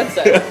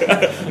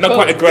website. not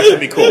quite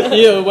aggressively cool.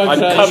 Your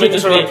website I'm coming should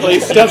just to be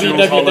replace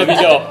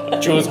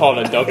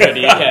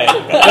www.julesholland.co.uk.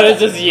 And it's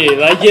just you.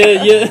 Like, you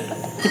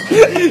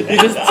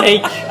just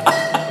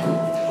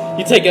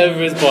take over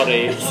his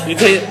body. You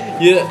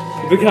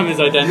become his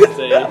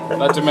identity.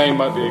 That domain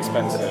might be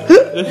expensive.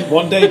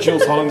 One day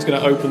Jules Holland's going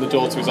to open the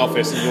door to his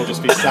office and you'll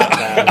just be sat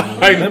there.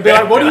 And And be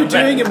like, what are you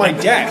doing at my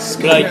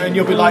desk? Like, and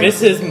you'll be like,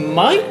 this is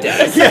my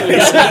desk.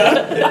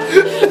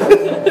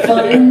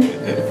 Fine.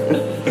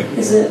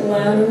 Is it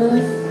loud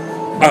enough?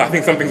 I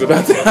think something's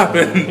about to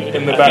happen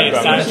in the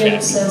background.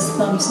 Jake says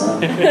thumbs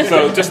up.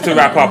 So just to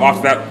wrap up,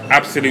 after that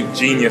absolute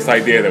genius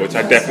idea there, which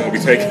I definitely will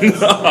be taking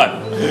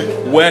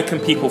on, where can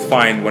people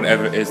find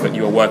whatever it is that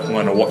you are working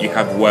on or what you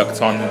have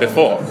worked on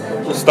before?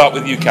 We'll start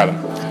with you, Callum.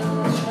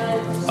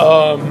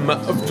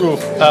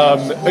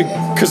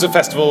 Because of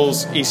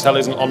festivals, East Hell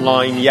isn't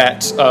online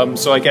yet,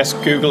 so I guess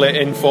Google it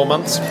in 4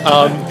 months.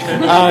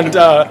 And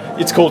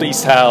it's called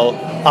East Hell.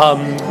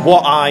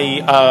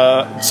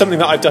 Something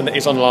that I've done that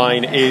is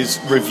online is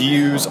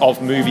reviews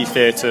of movie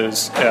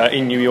theatres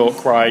in New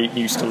York where I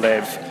used to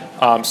live.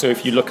 So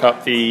if you look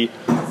up the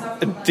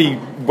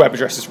web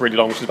address is really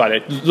long, which is about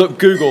it.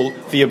 Google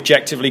the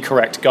objectively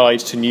correct guide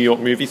to New York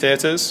movie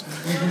theatres.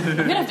 I'm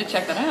gonna have to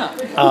check that out.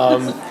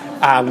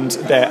 And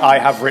there, I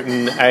have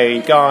written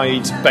a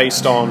guide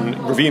based on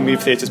reviewing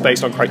movie theatres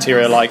based on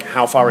criteria like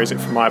how far is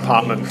it from my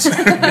apartment,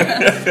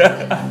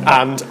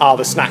 and are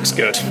the snacks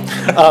good?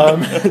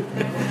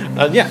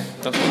 And yeah,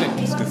 that's what it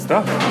is. It's good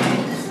stuff.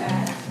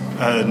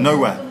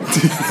 Nowhere.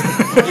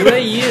 What are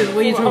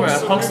you talking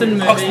about? Hoxton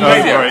Movie?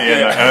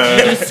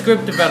 Just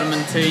script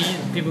development too.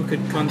 People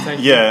could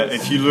contact you. Yeah,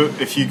 if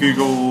you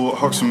Google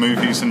Hoxton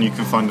Movies, and you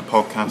can find the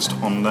podcast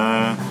on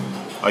there.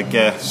 I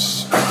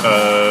guess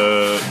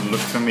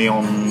look for me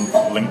on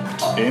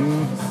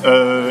LinkedIn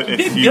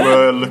if you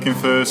were looking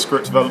for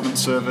script development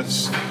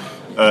service.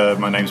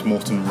 My name's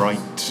Morton Wright.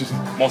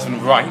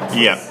 Morton Wright?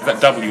 Yeah. Is that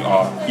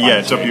W-R?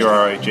 Yeah,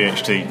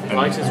 W-R-I-G-H-T.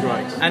 Right is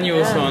right. And you're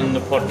also on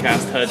the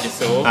podcast Heard You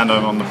Saw. And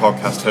I'm on the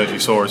podcast Heard You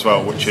Saw as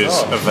well, which is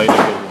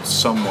available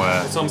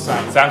somewhere. It's on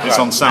sound. SoundCloud. It's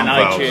on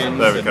SoundCloud. iTunes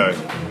There we go.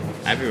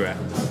 Everywhere.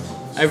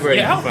 Everywhere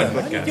you can find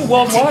podcasts. You're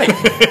worldwide.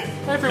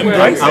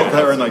 Everywhere. Out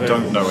there and I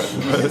don't know it.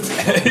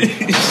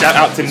 Shout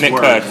out to Nick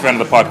Bird, friend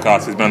of the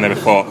podcast, who's been on there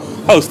before.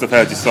 Host of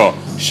Heard You Saw.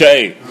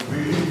 Shay.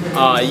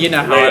 You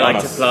know how Lay I it on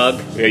like to us.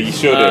 plug. Yeah, you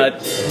sure do.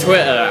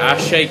 Twitter,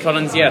 Shay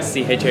Collins, yes,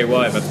 CHAY,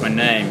 that's my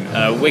name.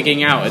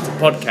 Wigging Out, it's a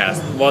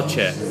podcast, watch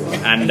it.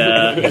 And,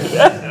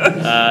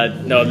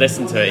 no,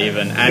 listen to it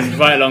even. And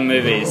write along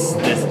movies.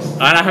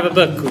 And I have a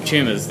book called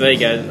Tumours, there you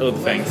go, all the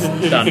things.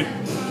 Done.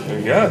 There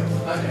you go.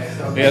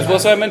 Yes, well,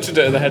 so I mentioned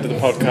it at the head of the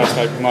podcast.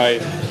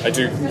 I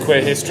do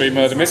queer history,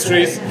 murder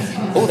mysteries.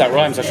 Oh, that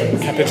rhymes. I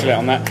should capitulate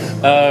on that.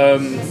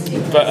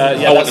 But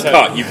yeah, I want the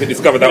cut. You can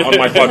discover that on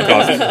my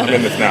podcast. I'm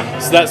in this now.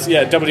 So that's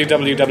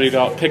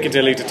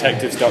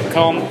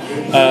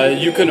www.piccadillydetectives.com.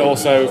 You can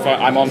also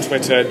I'm on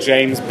Twitter,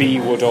 James B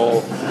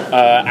Woodall,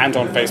 and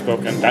on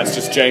Facebook, and that's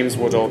just James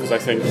Woodall because I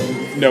think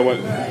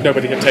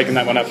nobody had taken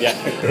that one up yet.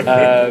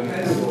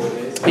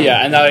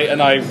 Yeah, and I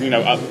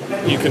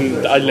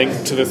I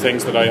link to the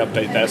things that I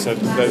update there, so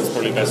that's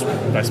probably the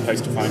best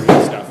place to find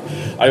my stuff.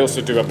 I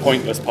also do a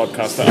pointless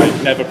podcast that I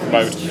never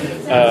promote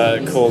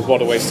called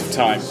What a Waste of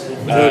Time.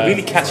 It's a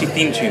really catchy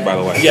theme tune, by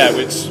the way. Yeah,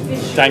 which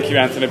thank you,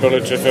 Anthony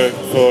Bullinger, for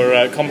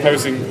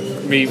composing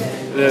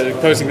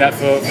that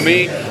for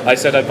me. I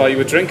said I'd buy you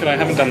a drink, and I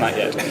haven't done that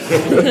yet.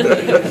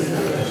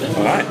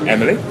 All right,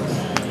 Emily?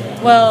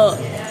 Well,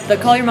 the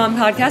Call Your Mom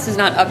podcast is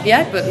not up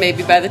yet, but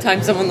maybe by the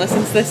time someone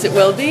listens to this, it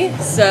will be.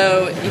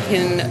 So you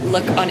can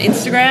look on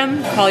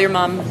Instagram, Call Your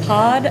Mom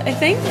Pod, I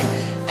think.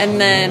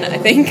 And then I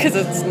think, because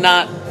it's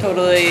not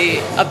totally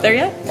up there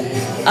yet.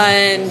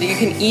 And you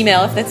can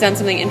email if that sounds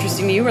something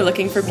interesting to you. We're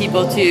looking for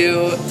people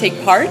to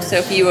take part. So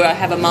if you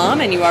have a mom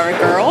and you are a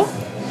girl,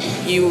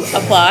 you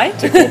apply.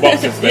 Tick all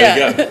boxes,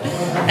 there you go.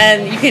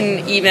 And you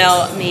can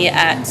email me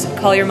at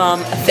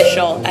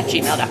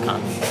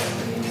callyourmomofficial@gmail.com.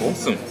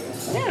 Awesome.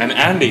 And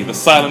Andy, the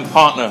silent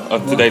partner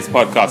of today's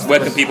podcast, where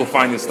can people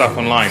find your stuff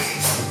online?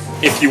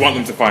 If you want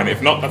them to find it.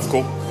 If not, that's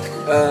cool.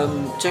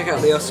 Check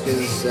out the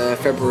Oscars,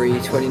 February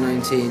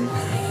 2019,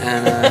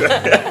 and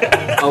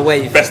I'll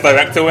wave. Best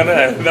Director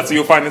winner, that's where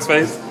you'll find this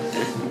face.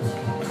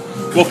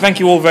 Well, thank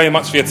you all very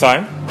much for your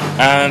time,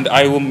 and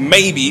I will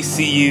maybe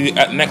see you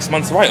at next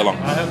month's Ride Along.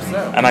 I hope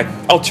so. And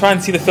I'll try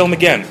and see the film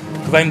again,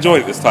 because I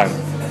enjoyed it this time.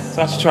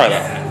 So I should try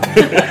that.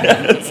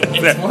 It's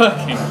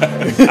working.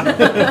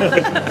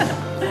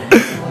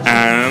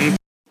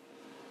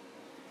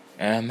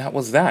 And that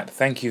was that.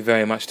 Thank you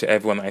very much to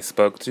everyone I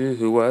spoke to,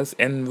 who was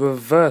in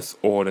reverse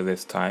order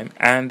this time.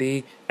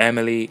 Andy,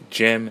 Emily,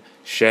 Jim,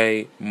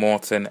 Shay,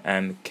 Morton,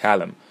 and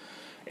Callum.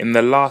 In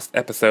the last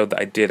episode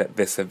that I did at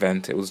this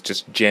event, it was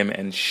just Jim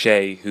and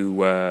Shay who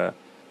were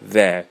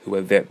at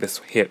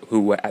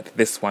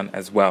this one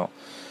as well.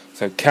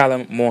 So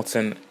Callum,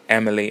 Morton,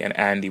 Emily, and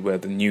Andy were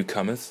the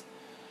newcomers.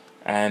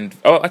 And,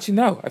 actually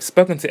no, I've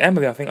spoken to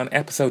Emily, I think, on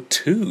episode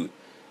 2.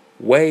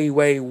 Way,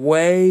 way,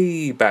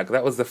 way back.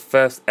 That was the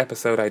first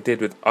episode I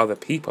did with other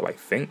people, I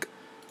think.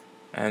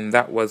 And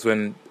that was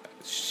when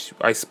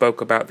I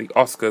spoke about the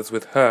Oscars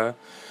with her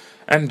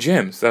and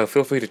Jim. So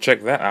feel free to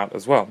check that out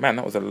as well. Man,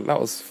 that was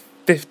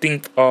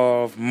 15th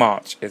of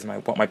March is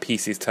what my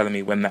PC is telling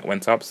me when that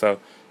went up.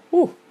 So,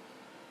 a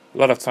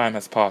lot of time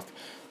has passed.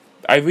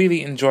 I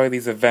really enjoy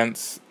these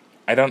events.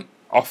 I don't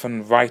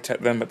often write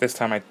at them, but this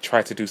time I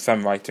tried to do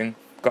some writing.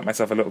 Got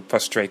myself a little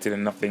frustrated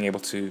in not being able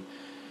to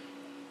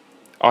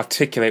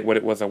articulate what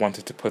it was I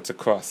wanted to put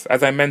across.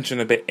 As I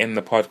mentioned a bit in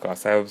the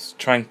podcast, I was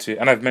trying to,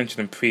 and I've mentioned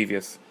in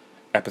previous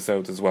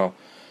episodes as well,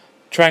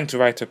 trying to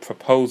write a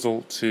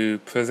proposal to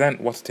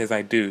present what it is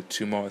I do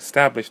to more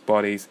established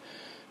bodies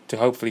to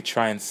hopefully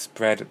try and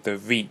spread the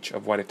reach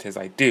of what it is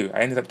I do. I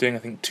ended up doing, I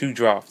think, 2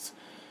 drafts,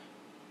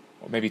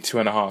 or maybe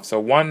 2.5. So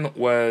one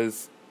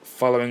was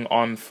following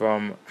on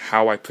from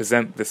how I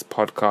present this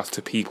podcast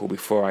to people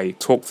before I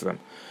talk to them.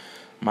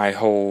 My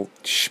whole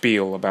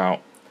spiel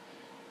about,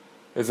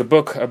 there's a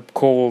book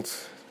called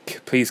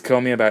Please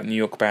Kill Me about New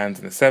York bands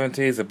in the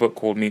 70s, a book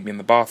called Meet Me in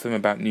the Bathroom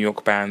about New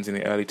York bands in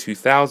the early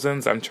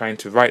 2000s. I'm trying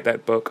to write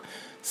that book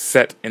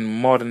set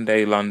in modern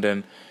day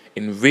London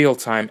in real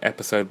time,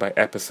 episode by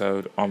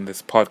episode on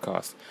this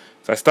podcast.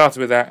 So I started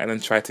with that and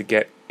then tried to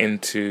get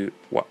into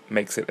what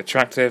makes it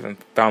attractive and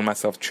found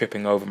myself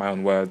tripping over my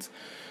own words.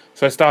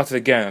 So I started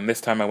again, and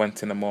this time I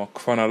went in a more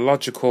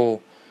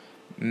chronological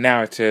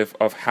narrative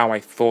of how I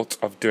thought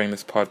of doing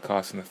this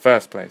podcast in the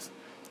first place.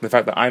 The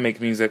fact that I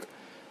make music,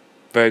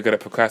 very good at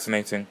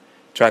procrastinating,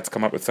 tried to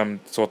come up with some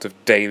sort of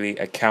daily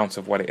account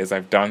of what it is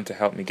I've done to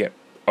help me get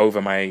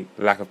over my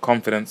lack of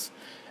confidence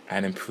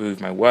and improve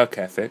my work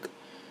ethic,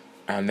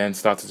 and then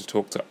started to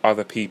talk to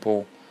other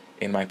people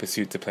in my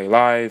pursuit to play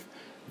live.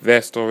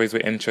 Their stories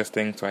were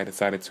interesting, so I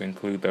decided to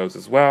include those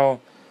as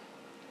well,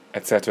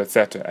 etc.,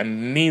 etc.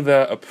 And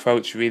neither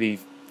approach really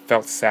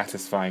felt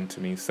satisfying to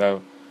me,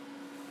 so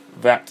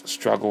that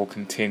struggle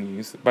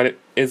continues, but it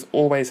is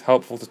always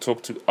helpful to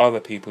talk to other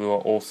people who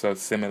are also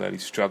similarly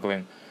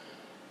struggling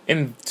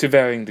to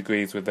varying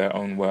degrees with their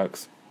own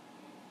works.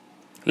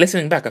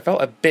 Listening back, I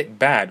felt a bit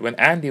bad when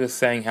Andy was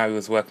saying how he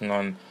was working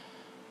on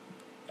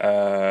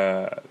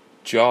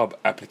job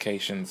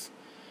applications.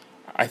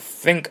 I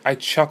think I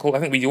chuckled, I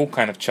think we all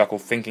kind of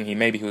chuckled thinking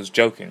maybe he was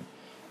joking.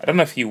 I don't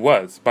know if he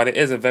was, but it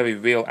is a very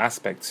real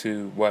aspect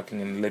to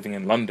working and living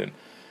in London.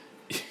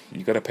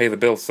 You got to pay the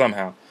bills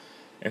somehow.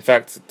 In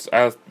fact,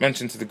 I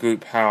mentioned to the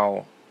group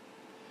how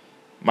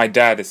my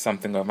dad is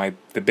something of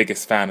the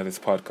biggest fan of this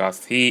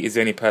podcast. He is the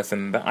only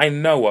person that I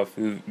know of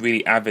who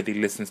really avidly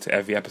listens to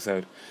every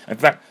episode. In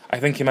fact, I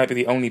think he might be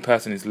the only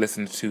person who's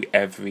listened to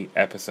every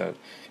episode.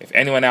 If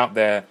anyone out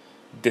there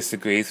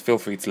disagrees, feel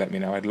free to let me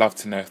know. I'd love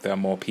to know if there are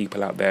more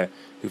people out there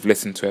who've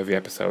listened to every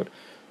episode.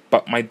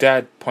 But my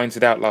dad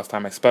pointed out last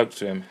time I spoke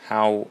to him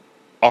how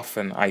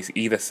often I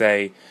either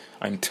say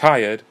I'm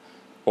tired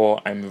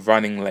or I'm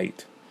running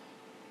late.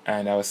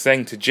 And I was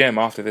saying to Jim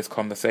after this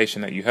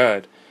conversation that you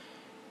heard,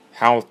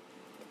 how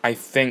I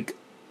think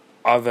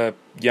other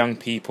young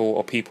people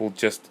or people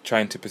just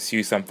trying to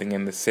pursue something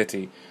in the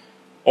city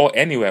or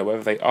anywhere,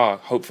 wherever they are,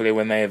 hopefully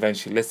when they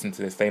eventually listen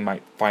to this, they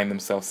might find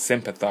themselves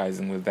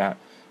sympathizing with that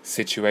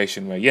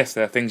situation where, yes,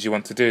 there are things you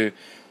want to do,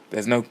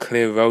 there's no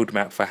clear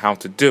roadmap for how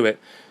to do it,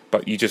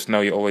 but you just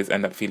know you always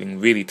end up feeling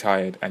really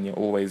tired and you're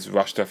always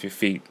rushed off your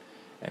feet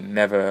and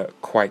never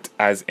quite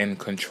as in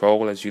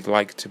control as you'd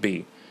like to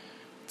be.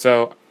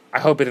 So I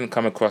hope it didn't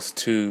come across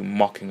too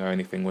mocking or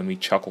anything when we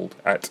chuckled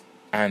at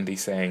Andy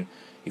saying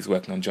he's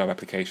working on job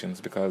applications,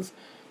 because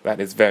that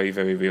is very,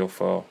 very real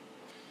for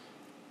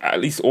at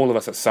least all of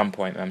us at some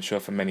point, and I'm sure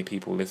for many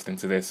people listening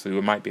to this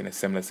who might be in a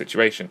similar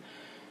situation.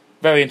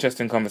 Very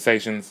interesting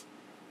conversations,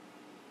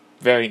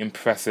 very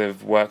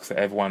impressive works that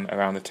everyone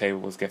around the table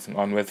was getting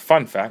on with.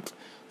 Fun fact,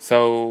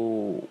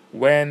 so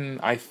when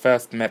I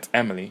first met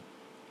Emily,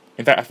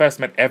 in fact I first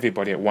met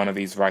everybody at one of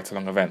these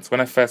write-along events.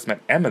 When I first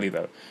met Emily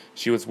though,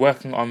 she was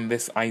working on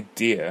this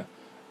idea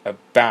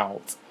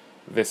about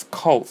this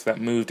cult that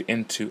moved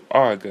into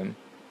Oregon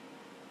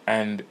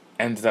and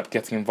ended up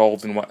getting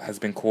involved in what has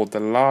been called the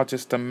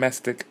largest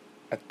domestic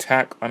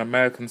attack on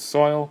American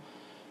soil.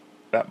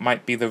 That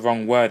might be the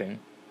wrong wording,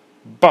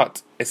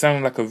 but it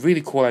sounded like a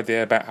really cool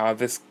idea about how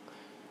this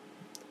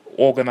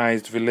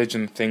organized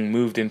religion thing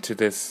moved into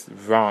this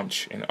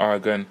ranch in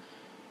Oregon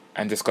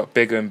and just got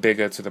bigger and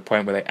bigger to the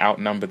point where they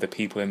outnumbered the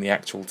people in the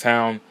actual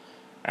town,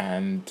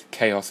 and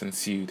chaos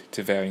ensued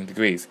to varying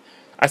degrees.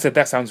 I said,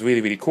 that sounds really,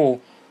 really cool.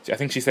 I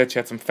think she said she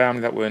had some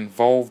family that were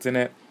involved in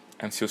it,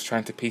 and she was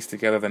trying to piece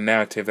together the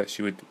narrative that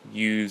she would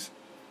use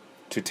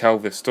to tell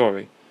this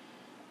story.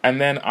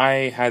 And then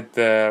I had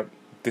the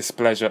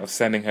displeasure of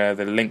sending her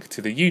the link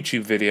to the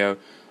YouTube video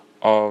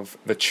of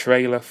the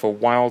trailer for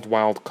Wild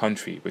Wild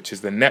Country, which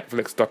is the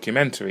Netflix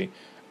documentary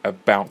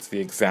about the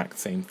exact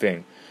same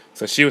thing.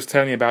 So she was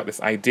telling me about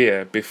this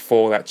idea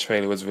before that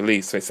trailer was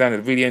released, so it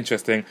sounded really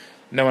interesting.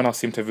 No one else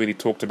seemed to have really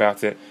talked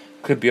about it.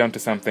 Could be onto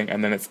something,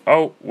 and then it's,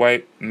 oh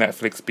wait,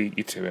 Netflix beat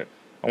you to it.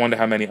 I wonder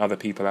how many other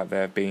people out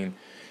there have been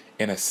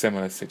in a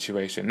similar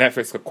situation.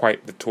 Netflix got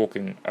quite the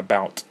talking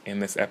about in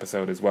this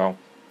episode as well.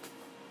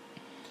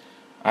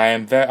 I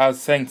was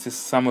saying to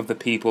some of the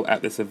people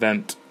at this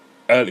event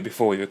early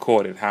before we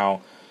recorded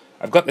how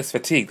I've got this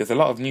fatigue. There's a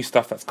lot of new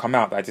stuff that's come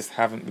out that I just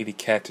haven't really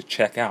cared to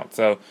check out.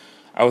 So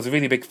I was a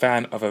really big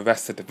fan of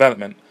Arrested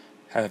Development.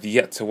 Have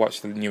yet to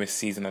watch the newest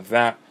season of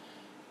that.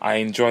 I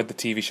enjoyed the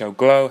TV show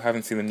Glow.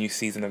 Haven't seen the new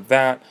season of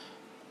that.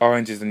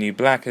 Orange is the New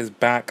Black is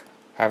back.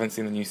 Haven't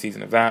seen the new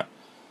season of that.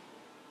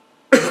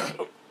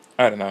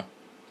 I don't know.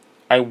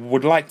 I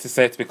would like to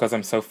say it's because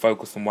I'm so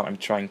focused on what I'm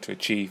trying to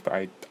achieve,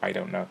 but I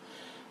don't know.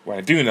 What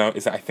I do know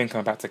is that I think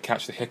I'm about to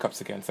catch the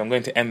hiccups again. So I'm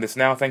going to end this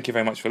now. Thank you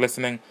very much for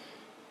listening.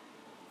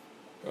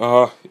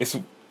 It's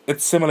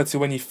similar to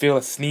when you feel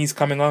a sneeze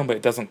coming on, but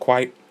it doesn't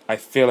quite. I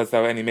feel as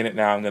though any minute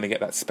now I'm going to get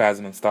that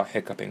spasm and start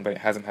hiccuping, but it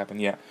hasn't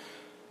happened yet.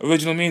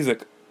 Original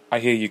music. I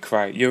hear you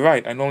cry. You're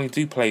right, I normally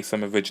do play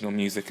some original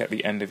music at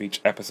the end of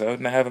each episode,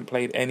 and I haven't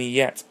played any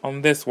yet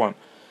on this one.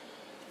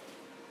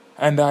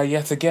 And I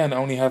yet again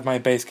only have my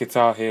bass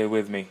guitar here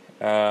with me.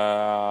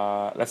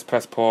 Let's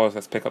press pause,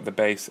 let's pick up the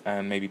bass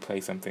and maybe play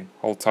something.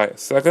 Hold tight a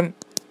second.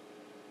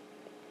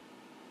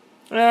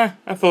 I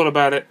thought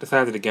about it,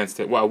 decided against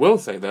it. What I will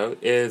say though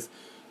is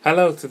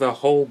hello to the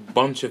whole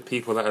bunch of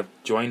people that have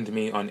joined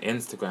me on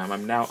Instagram.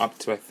 I'm now up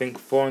to I think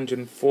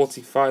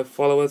 445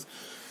 followers.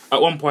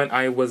 At one point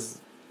I was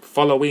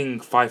following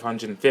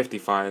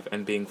 555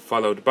 and being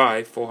followed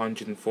by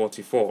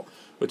 444,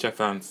 which I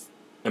found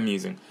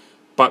amusing.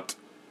 But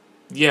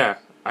yeah,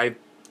 I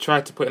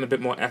tried to put in a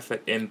bit more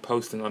effort in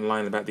posting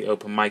online about the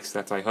open mics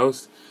that I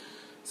host.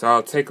 So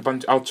I'll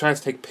try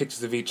to take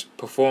pictures of each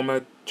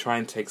performer, try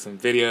and take some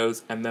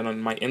videos, and then on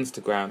my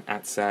Instagram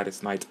at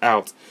Saddest Night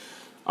Out,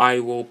 I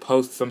will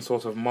post some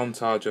sort of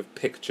montage of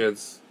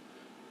pictures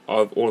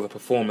of all of the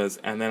performers,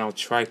 and then I'll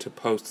try to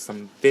post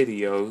some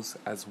videos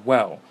as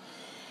well.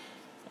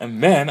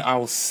 And then I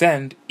will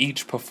send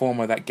each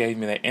performer that gave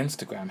me their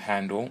Instagram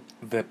handle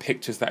the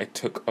pictures that I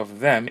took of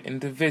them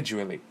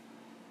individually.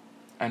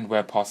 And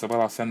where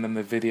possible, I'll send them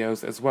the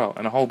videos as well.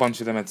 And a whole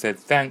bunch of them had said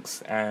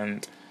thanks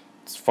and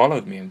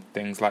followed me and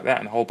things like that.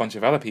 And a whole bunch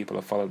of other people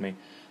have followed me,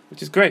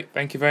 which is great.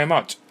 Thank you very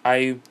much.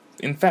 I,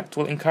 in fact,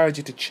 will encourage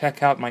you to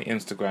check out my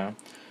Instagram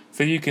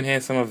so you can hear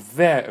some of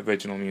their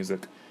original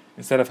music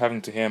instead of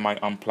having to hear my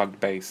unplugged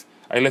bass.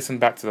 I listened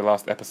back to the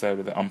last episode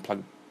of the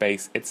unplugged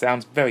bass. It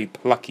sounds very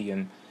plucky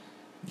and,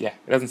 yeah,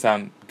 it doesn't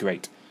sound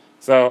great.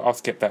 So I'll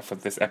skip that for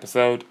this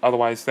episode.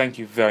 Otherwise, thank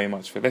you very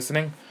much for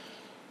listening.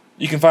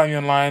 You can find me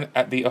online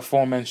at the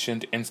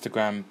aforementioned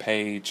Instagram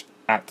page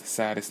at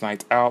Saddest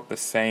Night Out. The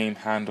same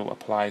handle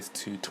applies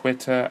to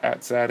Twitter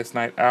at Saddest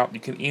Night Out. You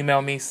can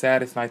email me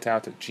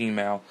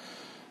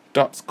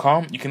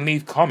saddestnightout@gmail.com. You can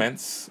leave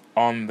comments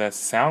on the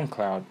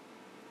SoundCloud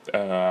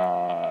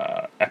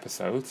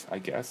episodes, I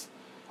guess.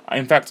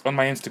 In fact, on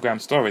my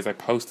Instagram stories, I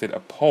posted a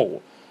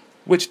poll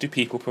Which do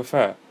people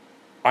prefer?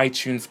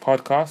 iTunes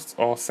podcasts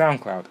or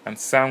SoundCloud? And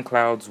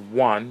SoundCloud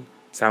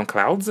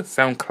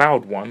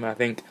won, I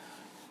think,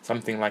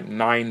 something like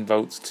 9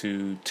 votes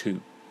to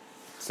 2.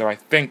 So I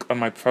think on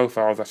my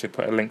profiles I should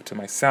put a link to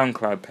my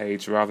SoundCloud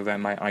page rather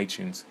than my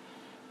iTunes,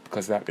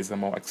 because that is the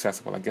more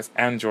accessible. I guess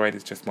Android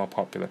is just more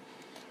popular.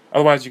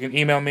 Otherwise, you can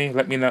email me,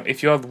 let me know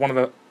if you're one of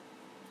the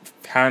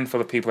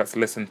handful of people that's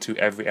listened to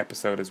every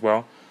episode as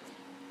well.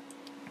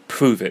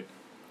 Prove it.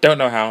 Don't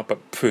know how,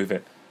 but prove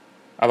it.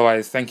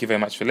 Otherwise, thank you very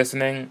much for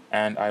listening,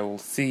 and I will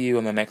see you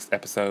on the next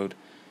episode,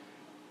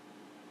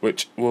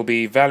 which will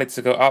be valid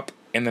to go up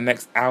in the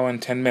next hour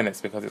and 10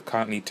 minutes because it's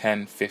currently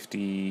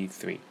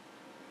 10:53.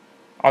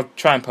 I'll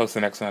try and post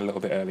the next one a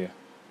little bit earlier.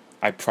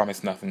 I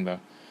promise nothing though.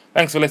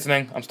 Thanks for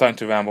listening. I'm starting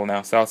to ramble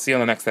now, so I'll see you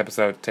on the next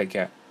episode. Take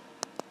care.